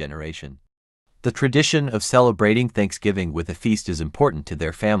generation to generation. The tradition of celebrating Thanksgiving with a feast is important to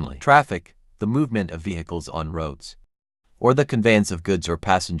their family. Traffic, the movement of vehicles on roads, or the conveyance of goods or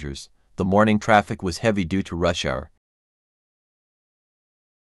passengers. The morning traffic was heavy due to rush hour.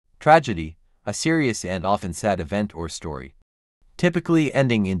 Tragedy, a serious and often sad event or story, typically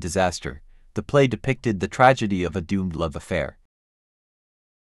ending in disaster. The play depicted the tragedy of a doomed love affair.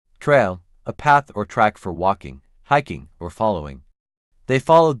 Trail, a path or track for walking, hiking, or following. They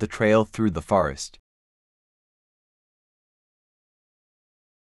followed the trail through the forest.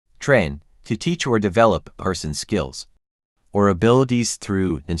 Train, to teach or develop a person's skills or abilities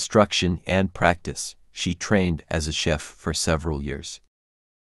through instruction and practice. She trained as a chef for several years.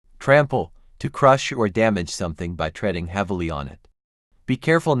 Trample, to crush or damage something by treading heavily on it. Be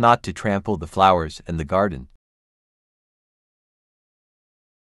careful not to trample the flowers in the garden.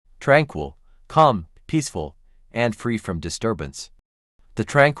 Tranquil, calm, peaceful, and free from disturbance. The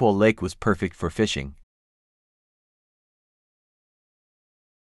tranquil lake was perfect for fishing.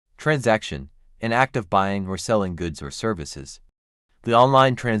 Transaction, an act of buying or selling goods or services. The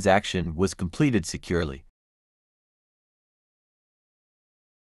online transaction was completed securely.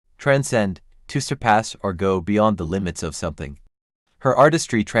 Transcend, to surpass or go beyond the limits of something. Her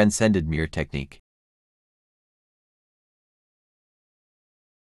artistry transcended mere technique.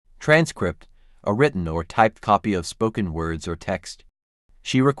 Transcript, a written or typed copy of spoken words or text.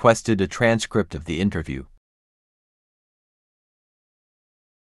 She requested a transcript of the interview.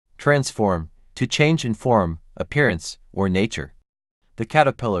 Transform, to change in form, appearance, or nature. The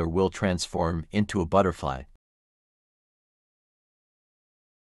caterpillar will transform into a butterfly.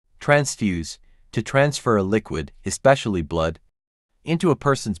 Transfuse, to transfer a liquid, especially blood, into a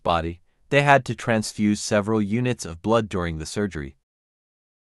person's body. They had to transfuse several units of blood during the surgery.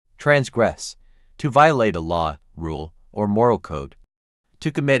 Transgress, to violate a law, rule, or moral code.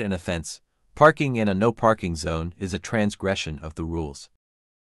 To commit an offense, parking in a no parking zone is a transgression of the rules.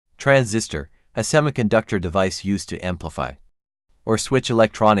 Transistor, a semiconductor device used to amplify or switch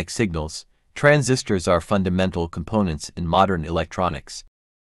electronic signals. Transistors are fundamental components in modern electronics.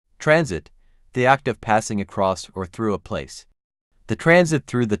 Transit, the act of passing across or through a place. The transit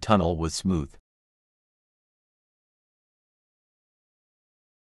through the tunnel was smooth.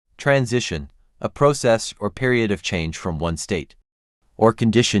 Transition, a process or period of change from one state or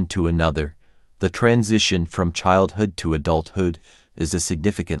condition to another. The transition from childhood to adulthood is a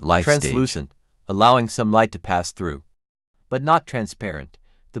significant life stage. Translucent, allowing some light to pass through, but not transparent.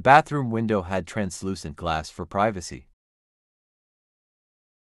 The bathroom window had translucent glass for privacy.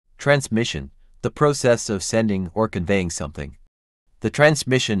 Transmission, the process of sending or conveying something. The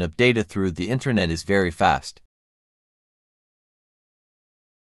transmission of data through the internet is very fast.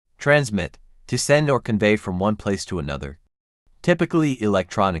 Transmit, to send or convey from one place to another, typically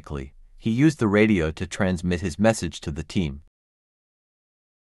electronically. He used the radio to transmit his message to the team.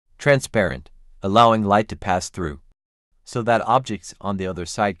 Transparent, allowing light to pass through, so that objects on the other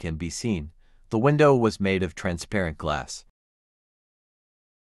side can be seen. The window was made of transparent glass.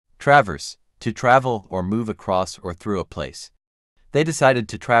 Traverse, to travel or move across or through a place. They decided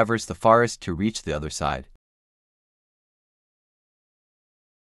to traverse the forest to reach the other side.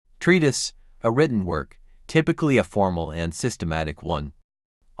 Treatise, a written work, typically a formal and systematic one,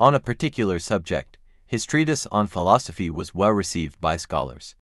 on a particular subject. His treatise on philosophy was well received by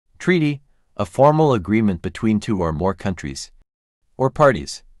scholars. Treaty, a formal agreement between two or more countries or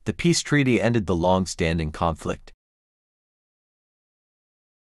parties. The peace treaty ended the long-standing conflict.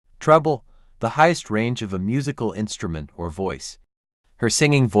 Treble, the highest range of a musical instrument or voice. Her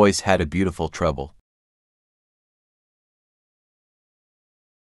singing voice had a beautiful treble.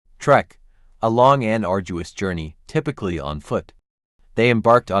 Trek, a long and arduous journey, typically on foot. They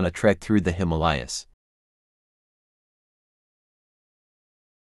embarked on a trek through the Himalayas.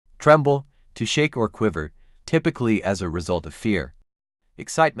 Tremble, to shake or quiver, typically as a result of fear,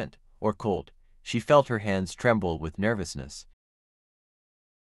 excitement, or cold. She felt her hands tremble with nervousness.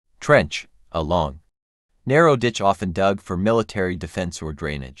 Trench, a long, narrow ditch often dug for military defense or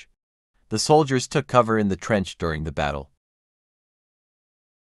drainage. The soldiers took cover in the trench during the battle.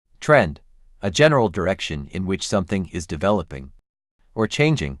 Trend, a general direction in which something is developing or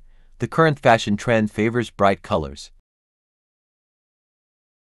changing. The current fashion trend favors bright colors.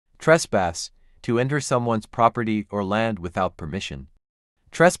 Trespass, to enter someone's property or land without permission.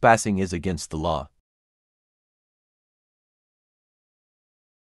 Trespassing is against the law.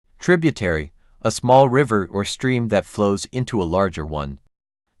 Tributary, a small river or stream that flows into a larger one.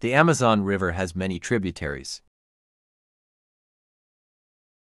 The Amazon River has many tributaries.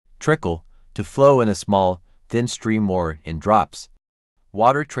 Trickle, to flow in a small, thin stream or in drops.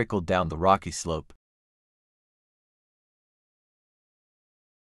 Water trickled down the rocky slope.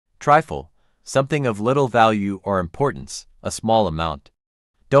 Trifle, something of little value or importance, a small amount.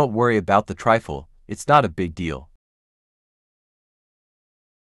 Don't worry about the trifle, it's not a big deal.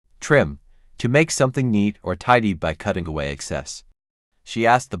 Trim, to make something neat or tidy by cutting away excess. She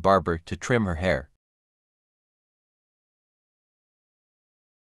asked the barber to trim her hair.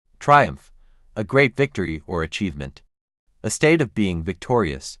 Triumph, a great victory or achievement. A state of being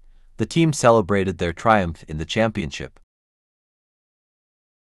victorious. The team celebrated their triumph in the championship.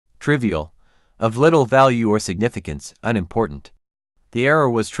 Trivial, of little value or significance, unimportant. The error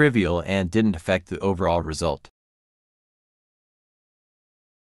was trivial and didn't affect the overall result.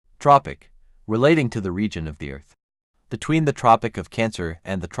 Tropic, relating to the region of the Earth, between the Tropic of Cancer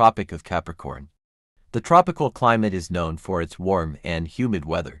and the Tropic of Capricorn. The tropical climate is known for its warm and humid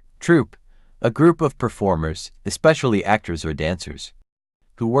weather. Troupe, a group of performers, especially actors or dancers,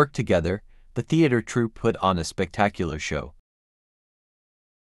 who work together. The theater troupe put on a spectacular show.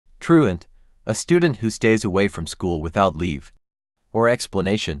 Truant, a student who stays away from school without leave or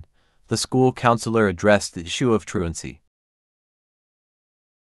explanation. The school counselor addressed the issue of truancy.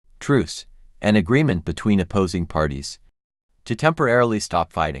 Truce, an agreement between opposing parties to temporarily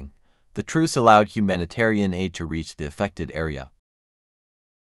stop fighting. The truce allowed humanitarian aid to reach the affected area.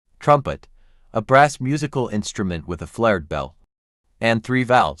 Trumpet, a brass musical instrument with a flared bell. and 3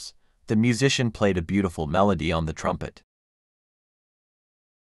 valves. The musician played a beautiful melody on the trumpet.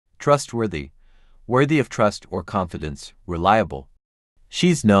 Trustworthy. Worthy of trust or confidence, reliable.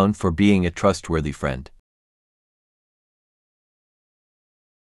 She's known for being a trustworthy friend.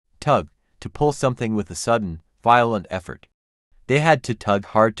 Tug. To pull something with a sudden, violent effort. They had to tug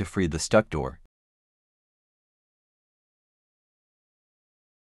hard to free the stuck door.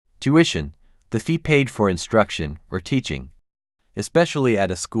 Tuition. The fee paid for instruction or teaching. Especially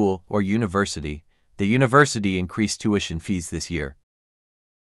at a school or university, the university increased tuition fees this year.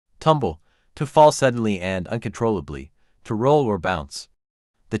 Tumble. To fall suddenly and uncontrollably, to roll or bounce.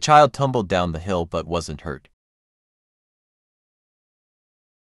 The child tumbled down the hill but wasn't hurt.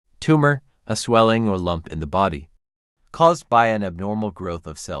 Tumor. A swelling or lump in the body. Caused by an abnormal growth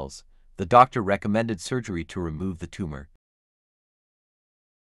of cells, the doctor recommended surgery to remove the tumor.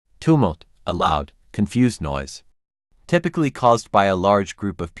 Tumult. A loud, confused noise. Typically caused by a large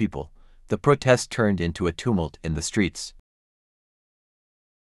group of people, the protest turned into a tumult in the streets.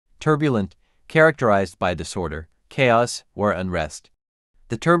 Turbulent. Characterized by disorder, chaos, or unrest.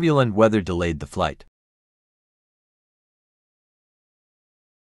 The turbulent weather delayed the flight.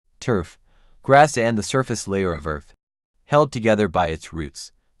 Turf. Grass and the surface layer of earth. Held together by its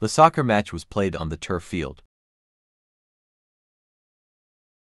roots, the soccer match was played on the turf field.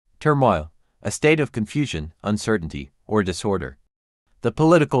 Turmoil. A state of confusion, uncertainty, or disorder. The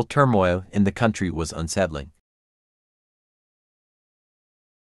political turmoil in the country was unsettling.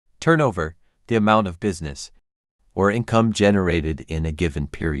 Turnover. The amount of business or income generated in a given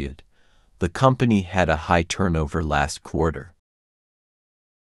period. The company had a high turnover last quarter.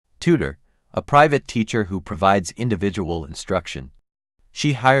 Tutor. A private teacher who provides individual instruction.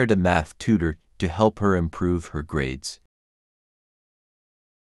 She hired a math tutor to help her improve her grades.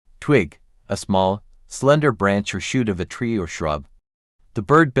 Twig. A small, slender branch or shoot of a tree or shrub. The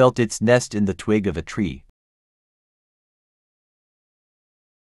bird built its nest in the twig of a tree.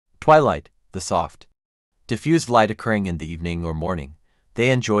 Twilight. The soft, diffused light occurring in the evening or morning.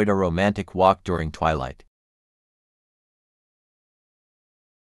 They enjoyed a romantic walk during twilight.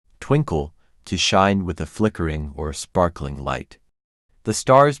 Twinkle. To shine with a flickering or sparkling light. The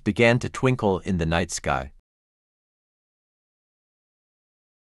stars began to twinkle in the night sky.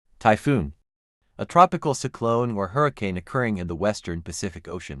 Typhoon. A tropical cyclone or hurricane occurring in the western Pacific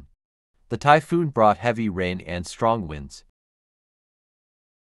Ocean. The typhoon brought heavy rain and strong winds.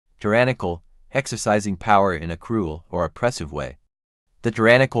 Tyrannical. Exercising power in a cruel or oppressive way. The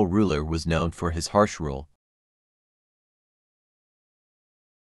tyrannical ruler was known for his harsh rule.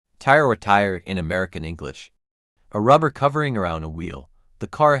 Tire or tire in American English. A rubber covering around a wheel. The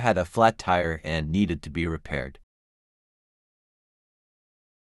car had a flat tire and needed to be repaired.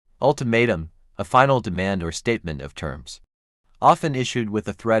 Ultimatum. A final demand or statement of terms. Often issued with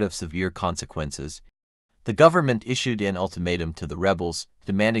a threat of severe consequences. The government issued an ultimatum to the rebels,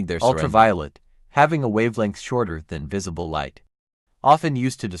 demanding their surrender. Ultraviolet. Having a wavelength shorter than visible light. Often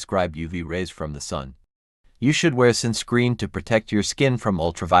used to describe UV rays from the sun. You should wear sunscreen to protect your skin from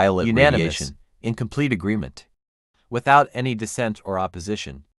ultraviolet radiation. In complete agreement. Without any dissent or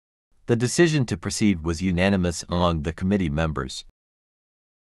opposition. The decision to proceed was unanimous among the committee members.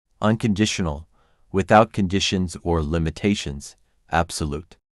 Unconditional. Without conditions or limitations.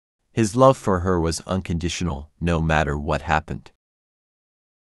 Absolute. His love for her was unconditional, no matter what happened.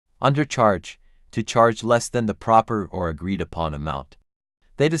 Undercharge. To charge less than the proper or agreed upon amount.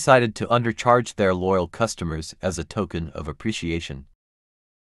 They decided to undercharge their loyal customers as a token of appreciation.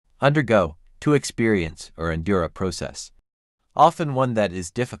 Undergo. To experience or endure a process. Often one that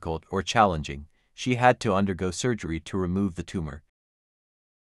is difficult or challenging. She had to undergo surgery to remove the tumor.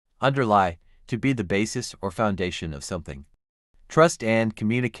 Underlie. To be the basis or foundation of something. Trust and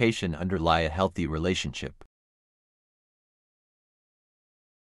communication underlie a healthy relationship.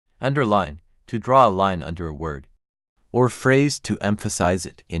 Underline. To draw a line under a word or phrase to emphasize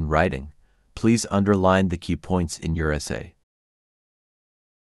it in writing. Please underline the key points in your essay.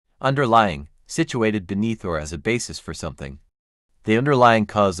 Underlying. Situated beneath or as a basis for something. The underlying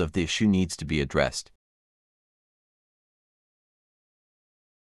cause of the issue needs to be addressed.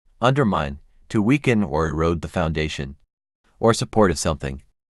 Undermine. To weaken or erode the foundation or support of something.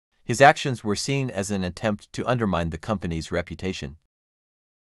 His actions were seen as an attempt to undermine the company's reputation.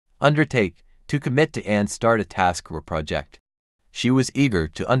 Undertake. To commit to and start a task or project. She was eager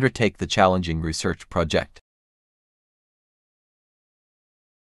to undertake the challenging research project.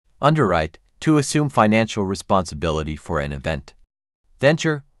 Underwrite. To assume financial responsibility for an event,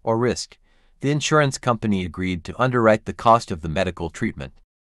 venture, or risk. The insurance company agreed to underwrite the cost of the medical treatment.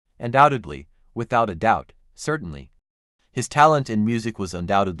 Undoubtedly, without a doubt, certainly. His talent in music was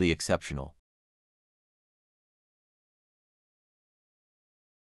undoubtedly exceptional.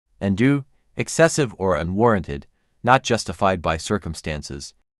 Undue, excessive or unwarranted, not justified by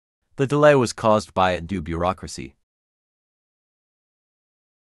circumstances. The delay was caused by undue bureaucracy.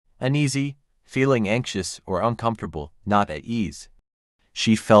 Uneasy, feeling anxious or uncomfortable, not at ease.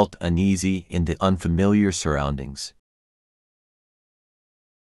 She felt uneasy in the unfamiliar surroundings.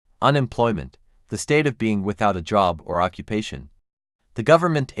 Unemployment, the state of being without a job or occupation. The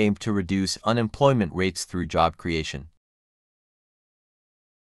government aimed to reduce unemployment rates through job creation.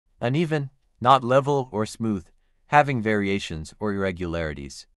 Uneven, not level or smooth, having variations or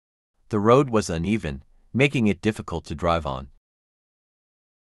irregularities. The road was uneven, making it difficult to drive on.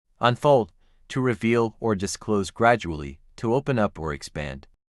 Unfold, to reveal or disclose gradually, to open up or expand.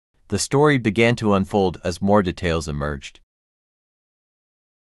 The story began to unfold as more details emerged.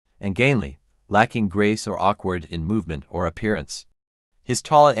 Ungainly, lacking grace or awkward in movement or appearance. His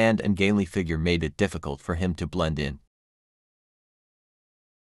tall and ungainly figure made it difficult for him to blend in.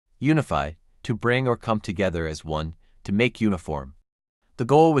 Unify, to bring or come together as one, to make uniform. The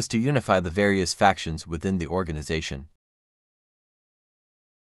goal was to unify the various factions within the organization.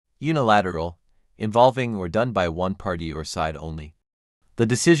 Unilateral, involving or done by one party or side only. The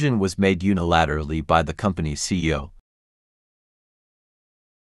decision was made unilaterally by the company's CEO.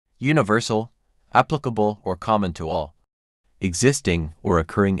 Universal, applicable or common to all. Existing or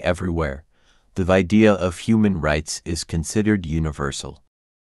occurring everywhere. The idea of human rights is considered universal.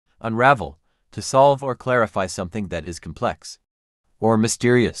 Unravel, to solve or clarify something that is complex or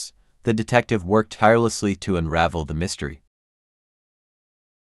mysterious. The detective worked tirelessly to unravel the mystery.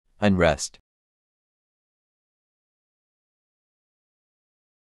 Unrest.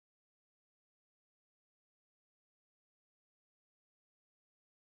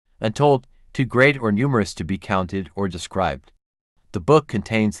 Untold, too great or numerous to be counted or described. The book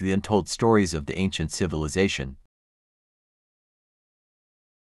contains the untold stories of the ancient civilization.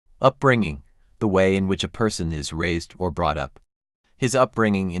 Upbringing, the way in which a person is raised or brought up. His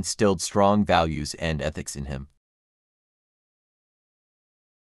upbringing instilled strong values and ethics in him.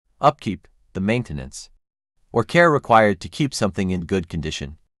 Upkeep, the maintenance or care required to keep something in good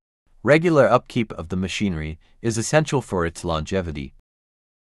condition. Regular upkeep of the machinery is essential for its longevity.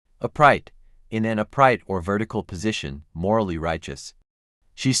 Upright, in an upright or vertical position, morally righteous.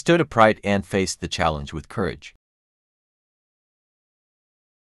 She stood upright and faced the challenge with courage.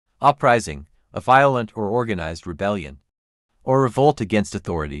 Uprising, a violent or organized rebellion or revolt against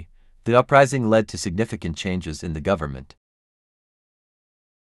authority. The uprising led to significant changes in the government.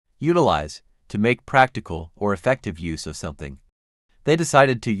 Utilize, to make practical or effective use of something. They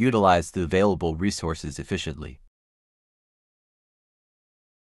decided to utilize the available resources efficiently.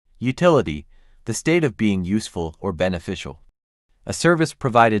 Utility, the state of being useful or beneficial. A service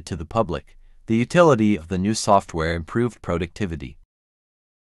provided to the public. The utility of the new software improved productivity.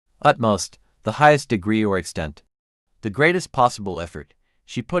 Utmost, the highest degree or extent. The greatest possible effort.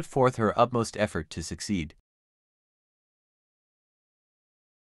 She put forth her utmost effort to succeed.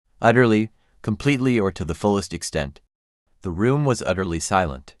 Utterly, completely or to the fullest extent. The room was utterly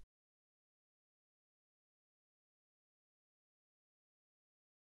silent.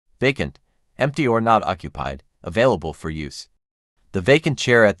 Vacant, empty or not occupied, available for use. The vacant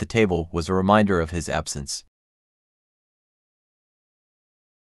chair at the table was a reminder of his absence.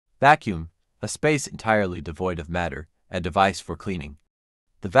 Vacuum, a space entirely devoid of matter, a device for cleaning.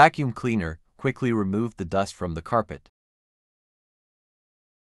 The vacuum cleaner quickly removed the dust from the carpet.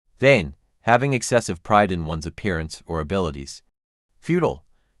 Vain, having excessive pride in one's appearance or abilities. Futile,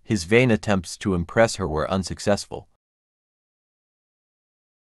 his vain attempts to impress her were unsuccessful.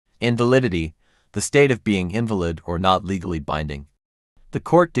 Invalidity, the state of being invalid or not legally binding. The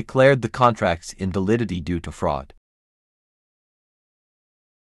court declared the contract's invalidity due to fraud.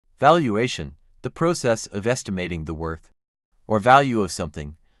 Valuation, the process of estimating the worth or value of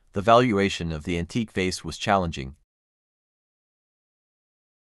something. The valuation of the antique vase was challenging.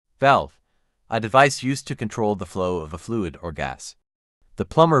 Valve, a device used to control the flow of a fluid or gas. The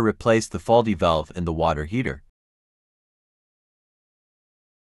plumber replaced the faulty valve in the water heater.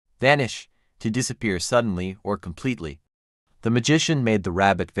 Vanish, to disappear suddenly or completely. The magician made the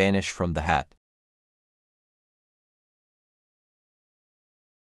rabbit vanish from the hat.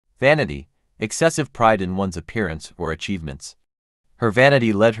 Vanity, excessive pride in one's appearance or achievements. Her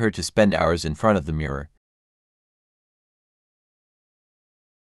vanity led her to spend hours in front of the mirror.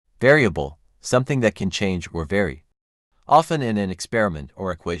 Variable, something that can change or vary. Often in an experiment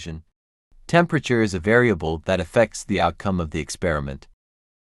or equation. Temperature is a variable that affects the outcome of the experiment.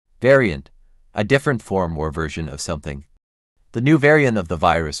 Variant, a different form or version of something. The new variant of the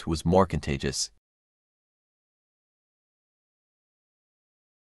virus was more contagious.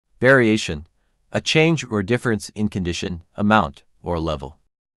 Variation, a change or difference in condition, amount, or level.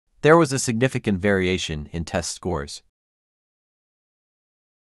 There was a significant variation in test scores.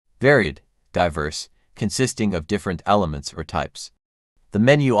 Varied, diverse, consisting of different elements or types. The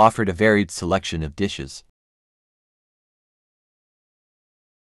menu offered a varied selection of dishes.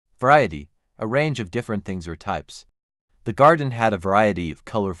 Variety, a range of different things or types. The garden had a variety of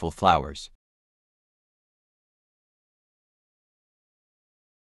colorful flowers.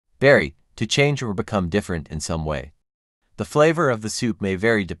 Vary, to change or become different in some way. The flavor of the soup may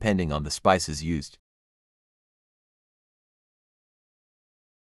vary depending on the spices used.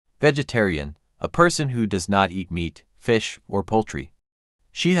 Vegetarian, a person who does not eat meat, fish, or poultry.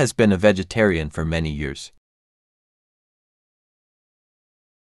 She has been a vegetarian for many years.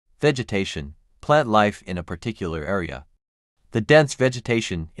 Vegetation, plant life in a particular area. The dense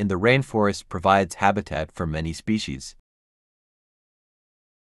vegetation in the rainforest provides habitat for many species.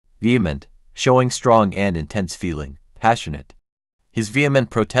 Vehement, showing strong and intense feeling, passionate. His vehement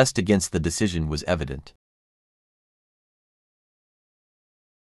protest against the decision was evident.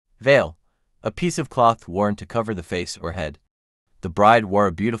 Veil, a piece of cloth worn to cover the face or head. The bride wore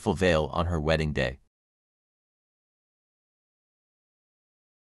a beautiful veil on her wedding day.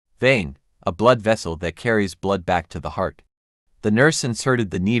 Vein, a blood vessel that carries blood back to the heart. The nurse inserted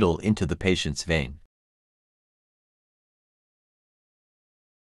the needle into the patient's vein.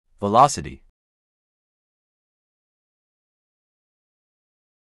 Velocity.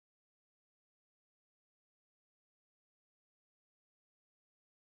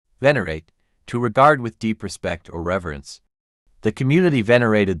 Venerate, to regard with deep respect or reverence. The community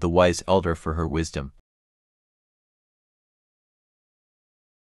venerated the wise elder for her wisdom.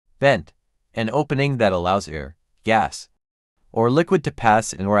 Vent, an opening that allows air, gas, or liquid to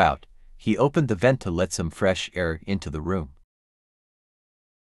pass in or out. He opened the vent to let some fresh air into the room.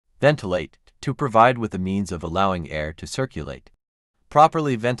 Ventilate, to provide with a means of allowing air to circulate.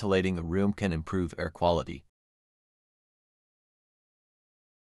 Properly ventilating a room can improve air quality.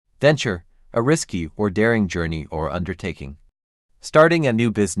 Venture, a risky or daring journey or undertaking. Starting a new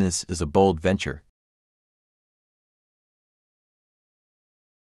business is a bold venture.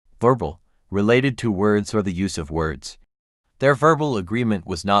 Verbal, related to words or the use of words. Their verbal agreement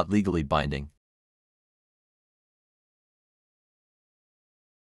was not legally binding.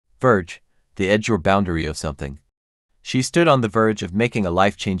 Verge, the edge or boundary of something. She stood on the verge of making a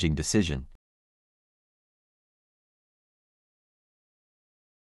life-changing decision.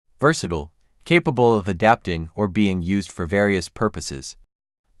 Versatile, capable of adapting or being used for various purposes.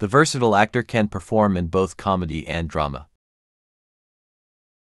 The versatile actor can perform in both comedy and drama.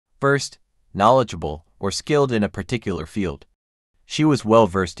 Versed, knowledgeable, or skilled in a particular field. She was well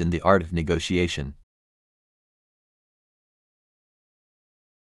versed in the art of negotiation.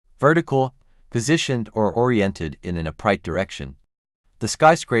 Vertical, positioned or oriented in an upright direction. The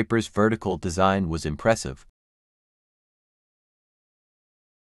skyscraper's vertical design was impressive.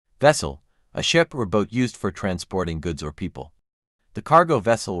 Vessel, a ship or boat used for transporting goods or people. The cargo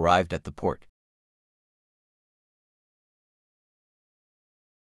vessel arrived at the port.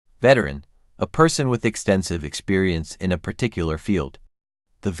 Veteran, a person with extensive experience in a particular field.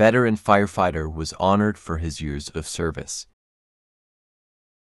 The veteran firefighter was honored for his years of service.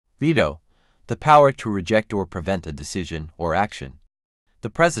 Veto, the power to reject or prevent a decision or action. The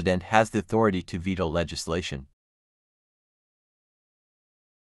president has the authority to veto legislation.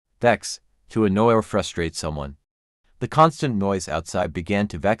 Vex, to annoy or frustrate someone. The constant noise outside began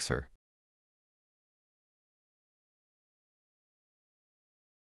to vex her.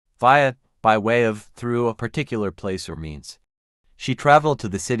 Via, by way of, through a particular place or means. She traveled to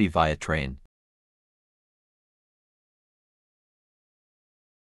the city via train.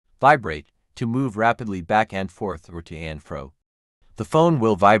 Vibrate, to move rapidly back and forth or to and fro. The phone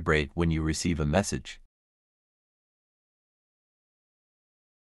will vibrate when you receive a message.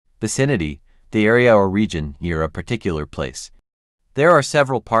 Vicinity, the area or region near a particular place. There are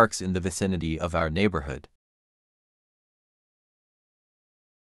several parks in the vicinity of our neighborhood.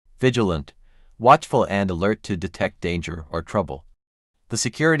 Vigilant, watchful and alert to detect danger or trouble. The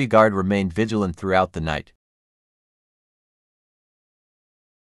security guard remained vigilant throughout the night.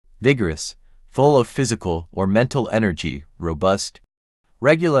 Vigorous, full of physical or mental energy, robust.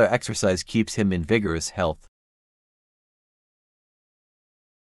 Regular exercise keeps him in vigorous health.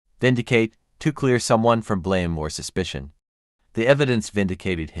 Vindicate, to clear someone from blame or suspicion. The evidence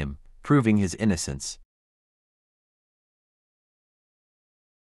vindicated him, proving his innocence.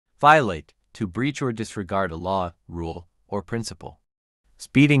 Violate, to breach or disregard a law, rule, or principle.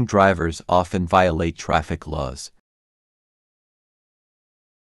 Speeding drivers often violate traffic laws.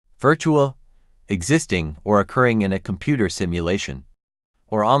 Virtual, existing or occurring in a computer simulation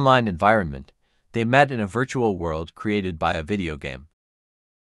or online environment. They met in a virtual world created by a video game.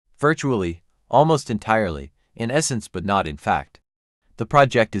 Virtually, almost entirely, in essence but not in fact. The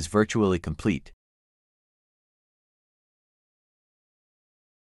project is virtually complete.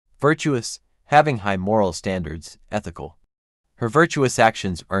 Virtuous, having high moral standards, ethical. Her virtuous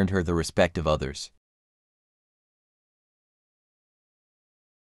actions earned her the respect of others.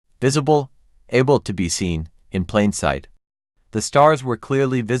 Visible, able to be seen, in plain sight. The stars were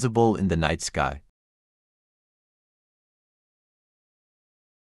clearly visible in the night sky.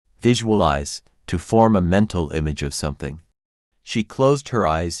 Visualize, to form a mental image of something. She closed her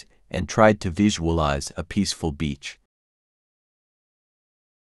eyes and tried to visualize a peaceful beach.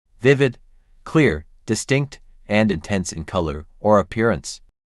 Vivid, clear, distinct, and intense in color or appearance.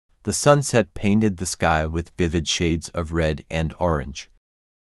 The sunset painted the sky with vivid shades of red and orange.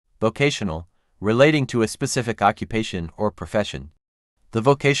 Vocational, relating to a specific occupation or profession. The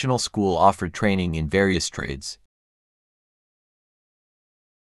vocational school offered training in various trades.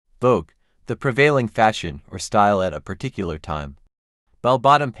 Vogue, the prevailing fashion or style at a particular time.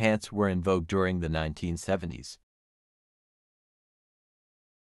 Bell-bottom pants were in vogue during the 1970s.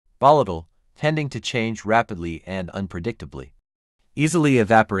 Volatile, tending to change rapidly and unpredictably. Easily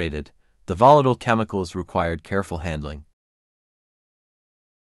evaporated, the volatile chemicals required careful handling.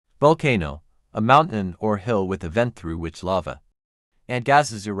 Volcano, a mountain or hill with a vent through which lava and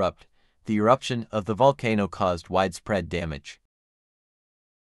gases erupt. The eruption of the volcano caused widespread damage.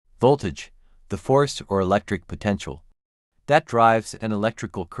 Voltage, the force or electric potential that drives an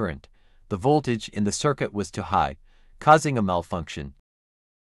electrical current. The voltage in the circuit was too high, causing a malfunction.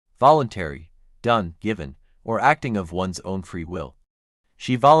 Voluntary, done, given, or acting of one's own free will.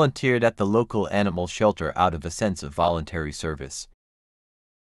 She volunteered at the local animal shelter out of a sense of voluntary service.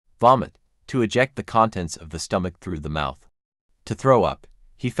 Vomit, to eject the contents of the stomach through the mouth. To throw up,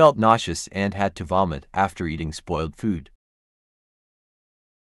 he felt nauseous and had to vomit after eating spoiled food.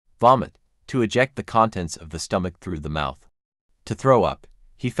 Vomit, to eject the contents of the stomach through the mouth. To throw up,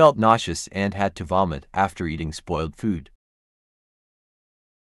 he felt nauseous and had to vomit after eating spoiled food.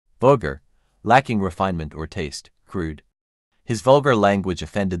 Vulgar, lacking refinement or taste, crude. His vulgar language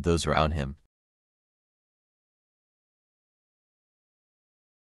offended those around him.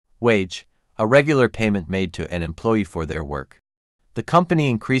 Wage, a regular payment made to an employee for their work. The company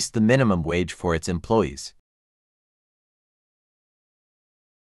increased the minimum wage for its employees.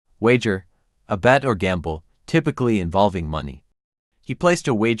 Wager, a bet or gamble, typically involving money. He placed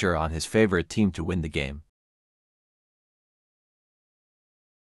a wager on his favorite team to win the game.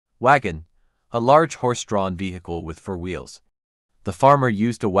 Wagon, a large horse-drawn vehicle with 4 wheels. The farmer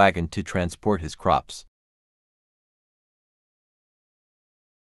used a wagon to transport his crops.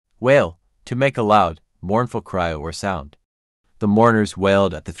 Wail, to make a loud, mournful cry or sound. The mourners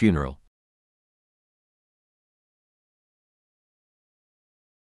wailed at the funeral.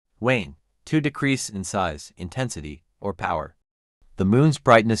 Wane, to decrease in size, intensity, or power. The moon's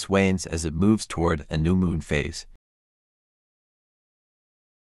brightness wanes as it moves toward a new moon phase.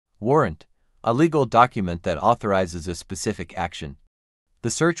 Warrant, a legal document that authorizes a specific action. The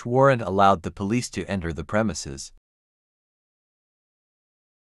search warrant allowed the police to enter the premises.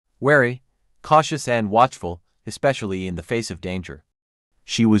 Wary, cautious and watchful, especially in the face of danger.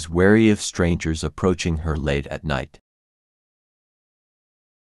 She was wary of strangers approaching her late at night.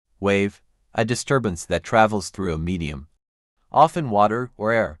 Wave, a disturbance that travels through a medium, often water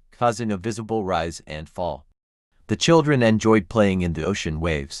or air, causing a visible rise and fall. The children enjoyed playing in the ocean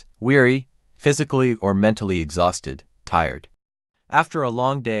waves, weary, physically or mentally exhausted, tired. After a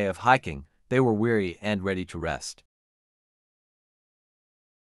long day of hiking, they were weary and ready to rest.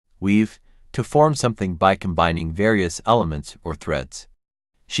 Weave, to form something by combining various elements or threads.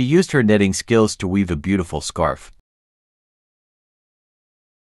 She used her knitting skills to weave a beautiful scarf.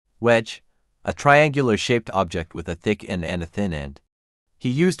 Wedge, a triangular-shaped object with a thick end and a thin end. He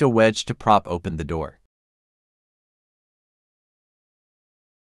used a wedge to prop open the door.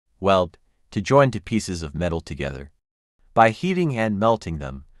 Weld, to join two pieces of metal together. By heating and melting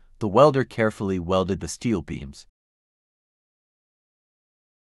them, the welder carefully welded the steel beams.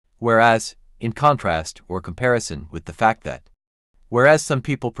 Whereas, in contrast or comparison with the fact that, whereas some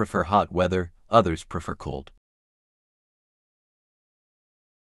people prefer hot weather, others prefer cold.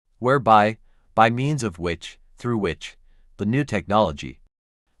 Whereby, by means of which, through which, the new technology,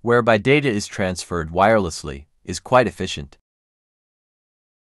 whereby data is transferred wirelessly, is quite efficient.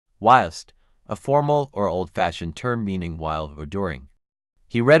 Whilst, a formal or old-fashioned term meaning while or during.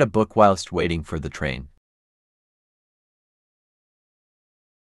 He read a book whilst waiting for the train.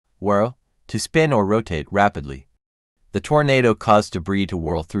 Whirl, to spin or rotate rapidly. The tornado caused debris to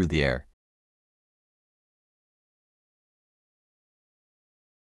whirl through the air.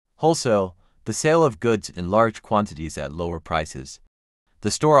 Wholesale, the sale of goods in large quantities at lower prices.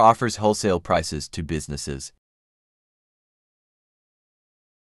 The store offers wholesale prices to businesses.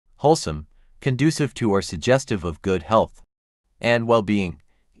 Wholesome, conducive to or suggestive of good health and well-being.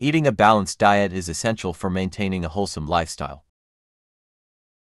 Eating a balanced diet is essential for maintaining a wholesome lifestyle.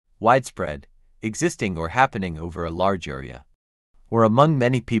 Widespread, existing or happening over a large area or among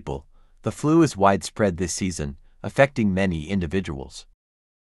many people. The flu is widespread this season, affecting many individuals.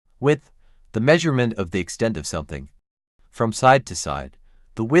 Width, the measurement of the extent of something. From side to side,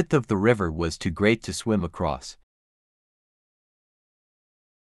 the width of the river was too great to swim across.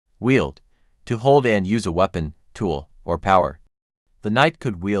 Wield, to hold and use a weapon, tool, or power. The knight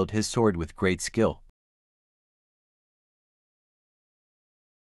could wield his sword with great skill.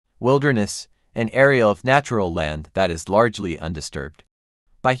 Wilderness, an area of natural land that is largely undisturbed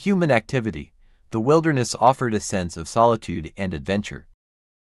by human activity. The wilderness offered a sense of solitude and adventure.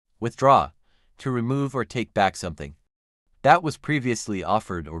 Withdraw, to remove or take back something that was previously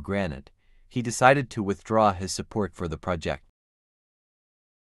offered or granted. He decided to withdraw his support for the project.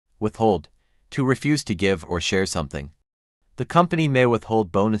 Withhold, to refuse to give or share something. The company may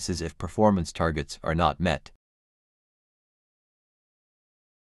withhold bonuses if performance targets are not met.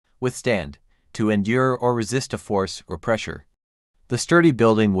 Withstand, to endure or resist a force or pressure. The sturdy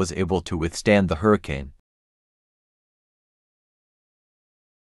building was able to withstand the hurricane.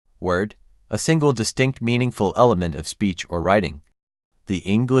 Word, a single distinct meaningful element of speech or writing. The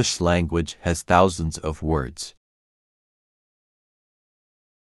English language has thousands of words.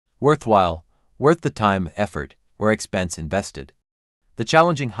 Worthwhile, worth the time, effort, or expense invested. The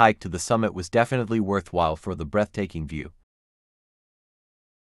challenging hike to the summit was definitely worthwhile for the breathtaking view.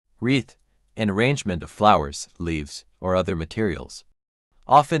 Wreath, an arrangement of flowers, leaves, or other materials,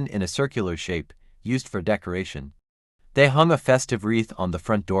 often in a circular shape, used for decoration. They hung a festive wreath on the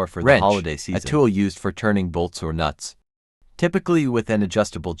front door for the holiday season. A tool used for turning bolts or nuts, typically with an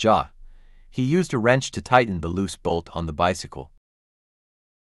adjustable jaw. He used a wrench to tighten the loose bolt on the bicycle.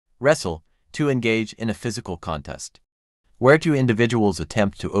 Wrestle, to engage in a physical contest, where two individuals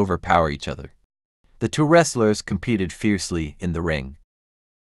attempt to overpower each other. The two wrestlers competed fiercely in the ring.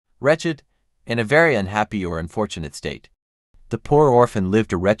 Wretched, in a very unhappy or unfortunate state. The poor orphan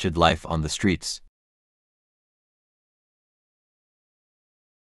lived a wretched life on the streets.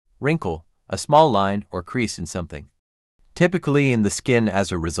 Wrinkle, a small line or crease in something, typically in the skin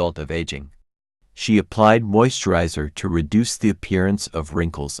as a result of aging. She applied moisturizer to reduce the appearance of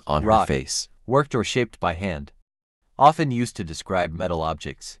wrinkles on her face. Worked or shaped by hand, often used to describe metal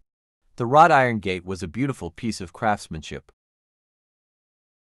objects. The wrought iron gate was a beautiful piece of craftsmanship.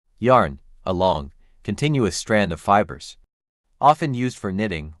 Yarn, a long, continuous strand of fibers, often used for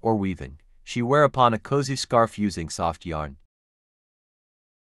knitting or weaving. She wore upon a cozy scarf using soft yarn.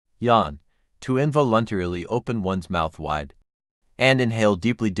 Yawn, to involuntarily open one's mouth wide and inhale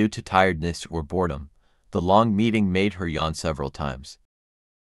deeply due to tiredness or boredom. The long meeting made her yawn several times.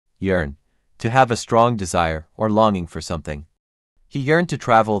 Yearn, to have a strong desire or longing for something. He yearned to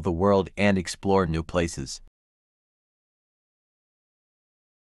travel the world and explore new places.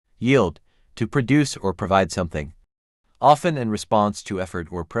 Yield, to produce or provide something, often in response to effort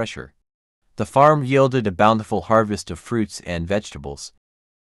or pressure. The farm yielded a bountiful harvest of fruits and vegetables.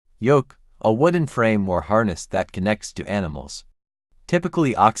 Yoke, a wooden frame or harness that connects to animals,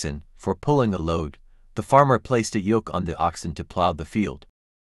 typically oxen, for pulling a load. The farmer placed a yoke on the oxen to plow the field.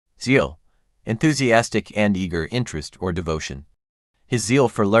 Zeal, enthusiastic and eager interest or devotion. His zeal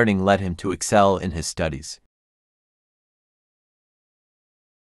for learning led him to excel in his studies.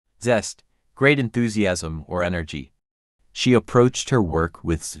 Zest, great enthusiasm or energy. She approached her work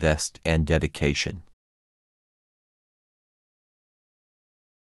with zest and dedication.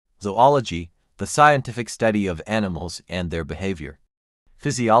 Zoology, the scientific study of animals and their behavior.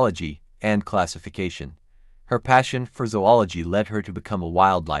 Physiology and classification. Her passion for zoology led her to become a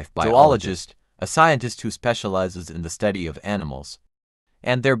wildlife biologist, a scientist who specializes in the study of animals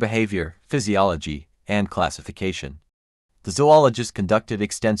and their behavior, physiology, and classification. The zoologist conducted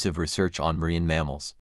extensive research on marine mammals,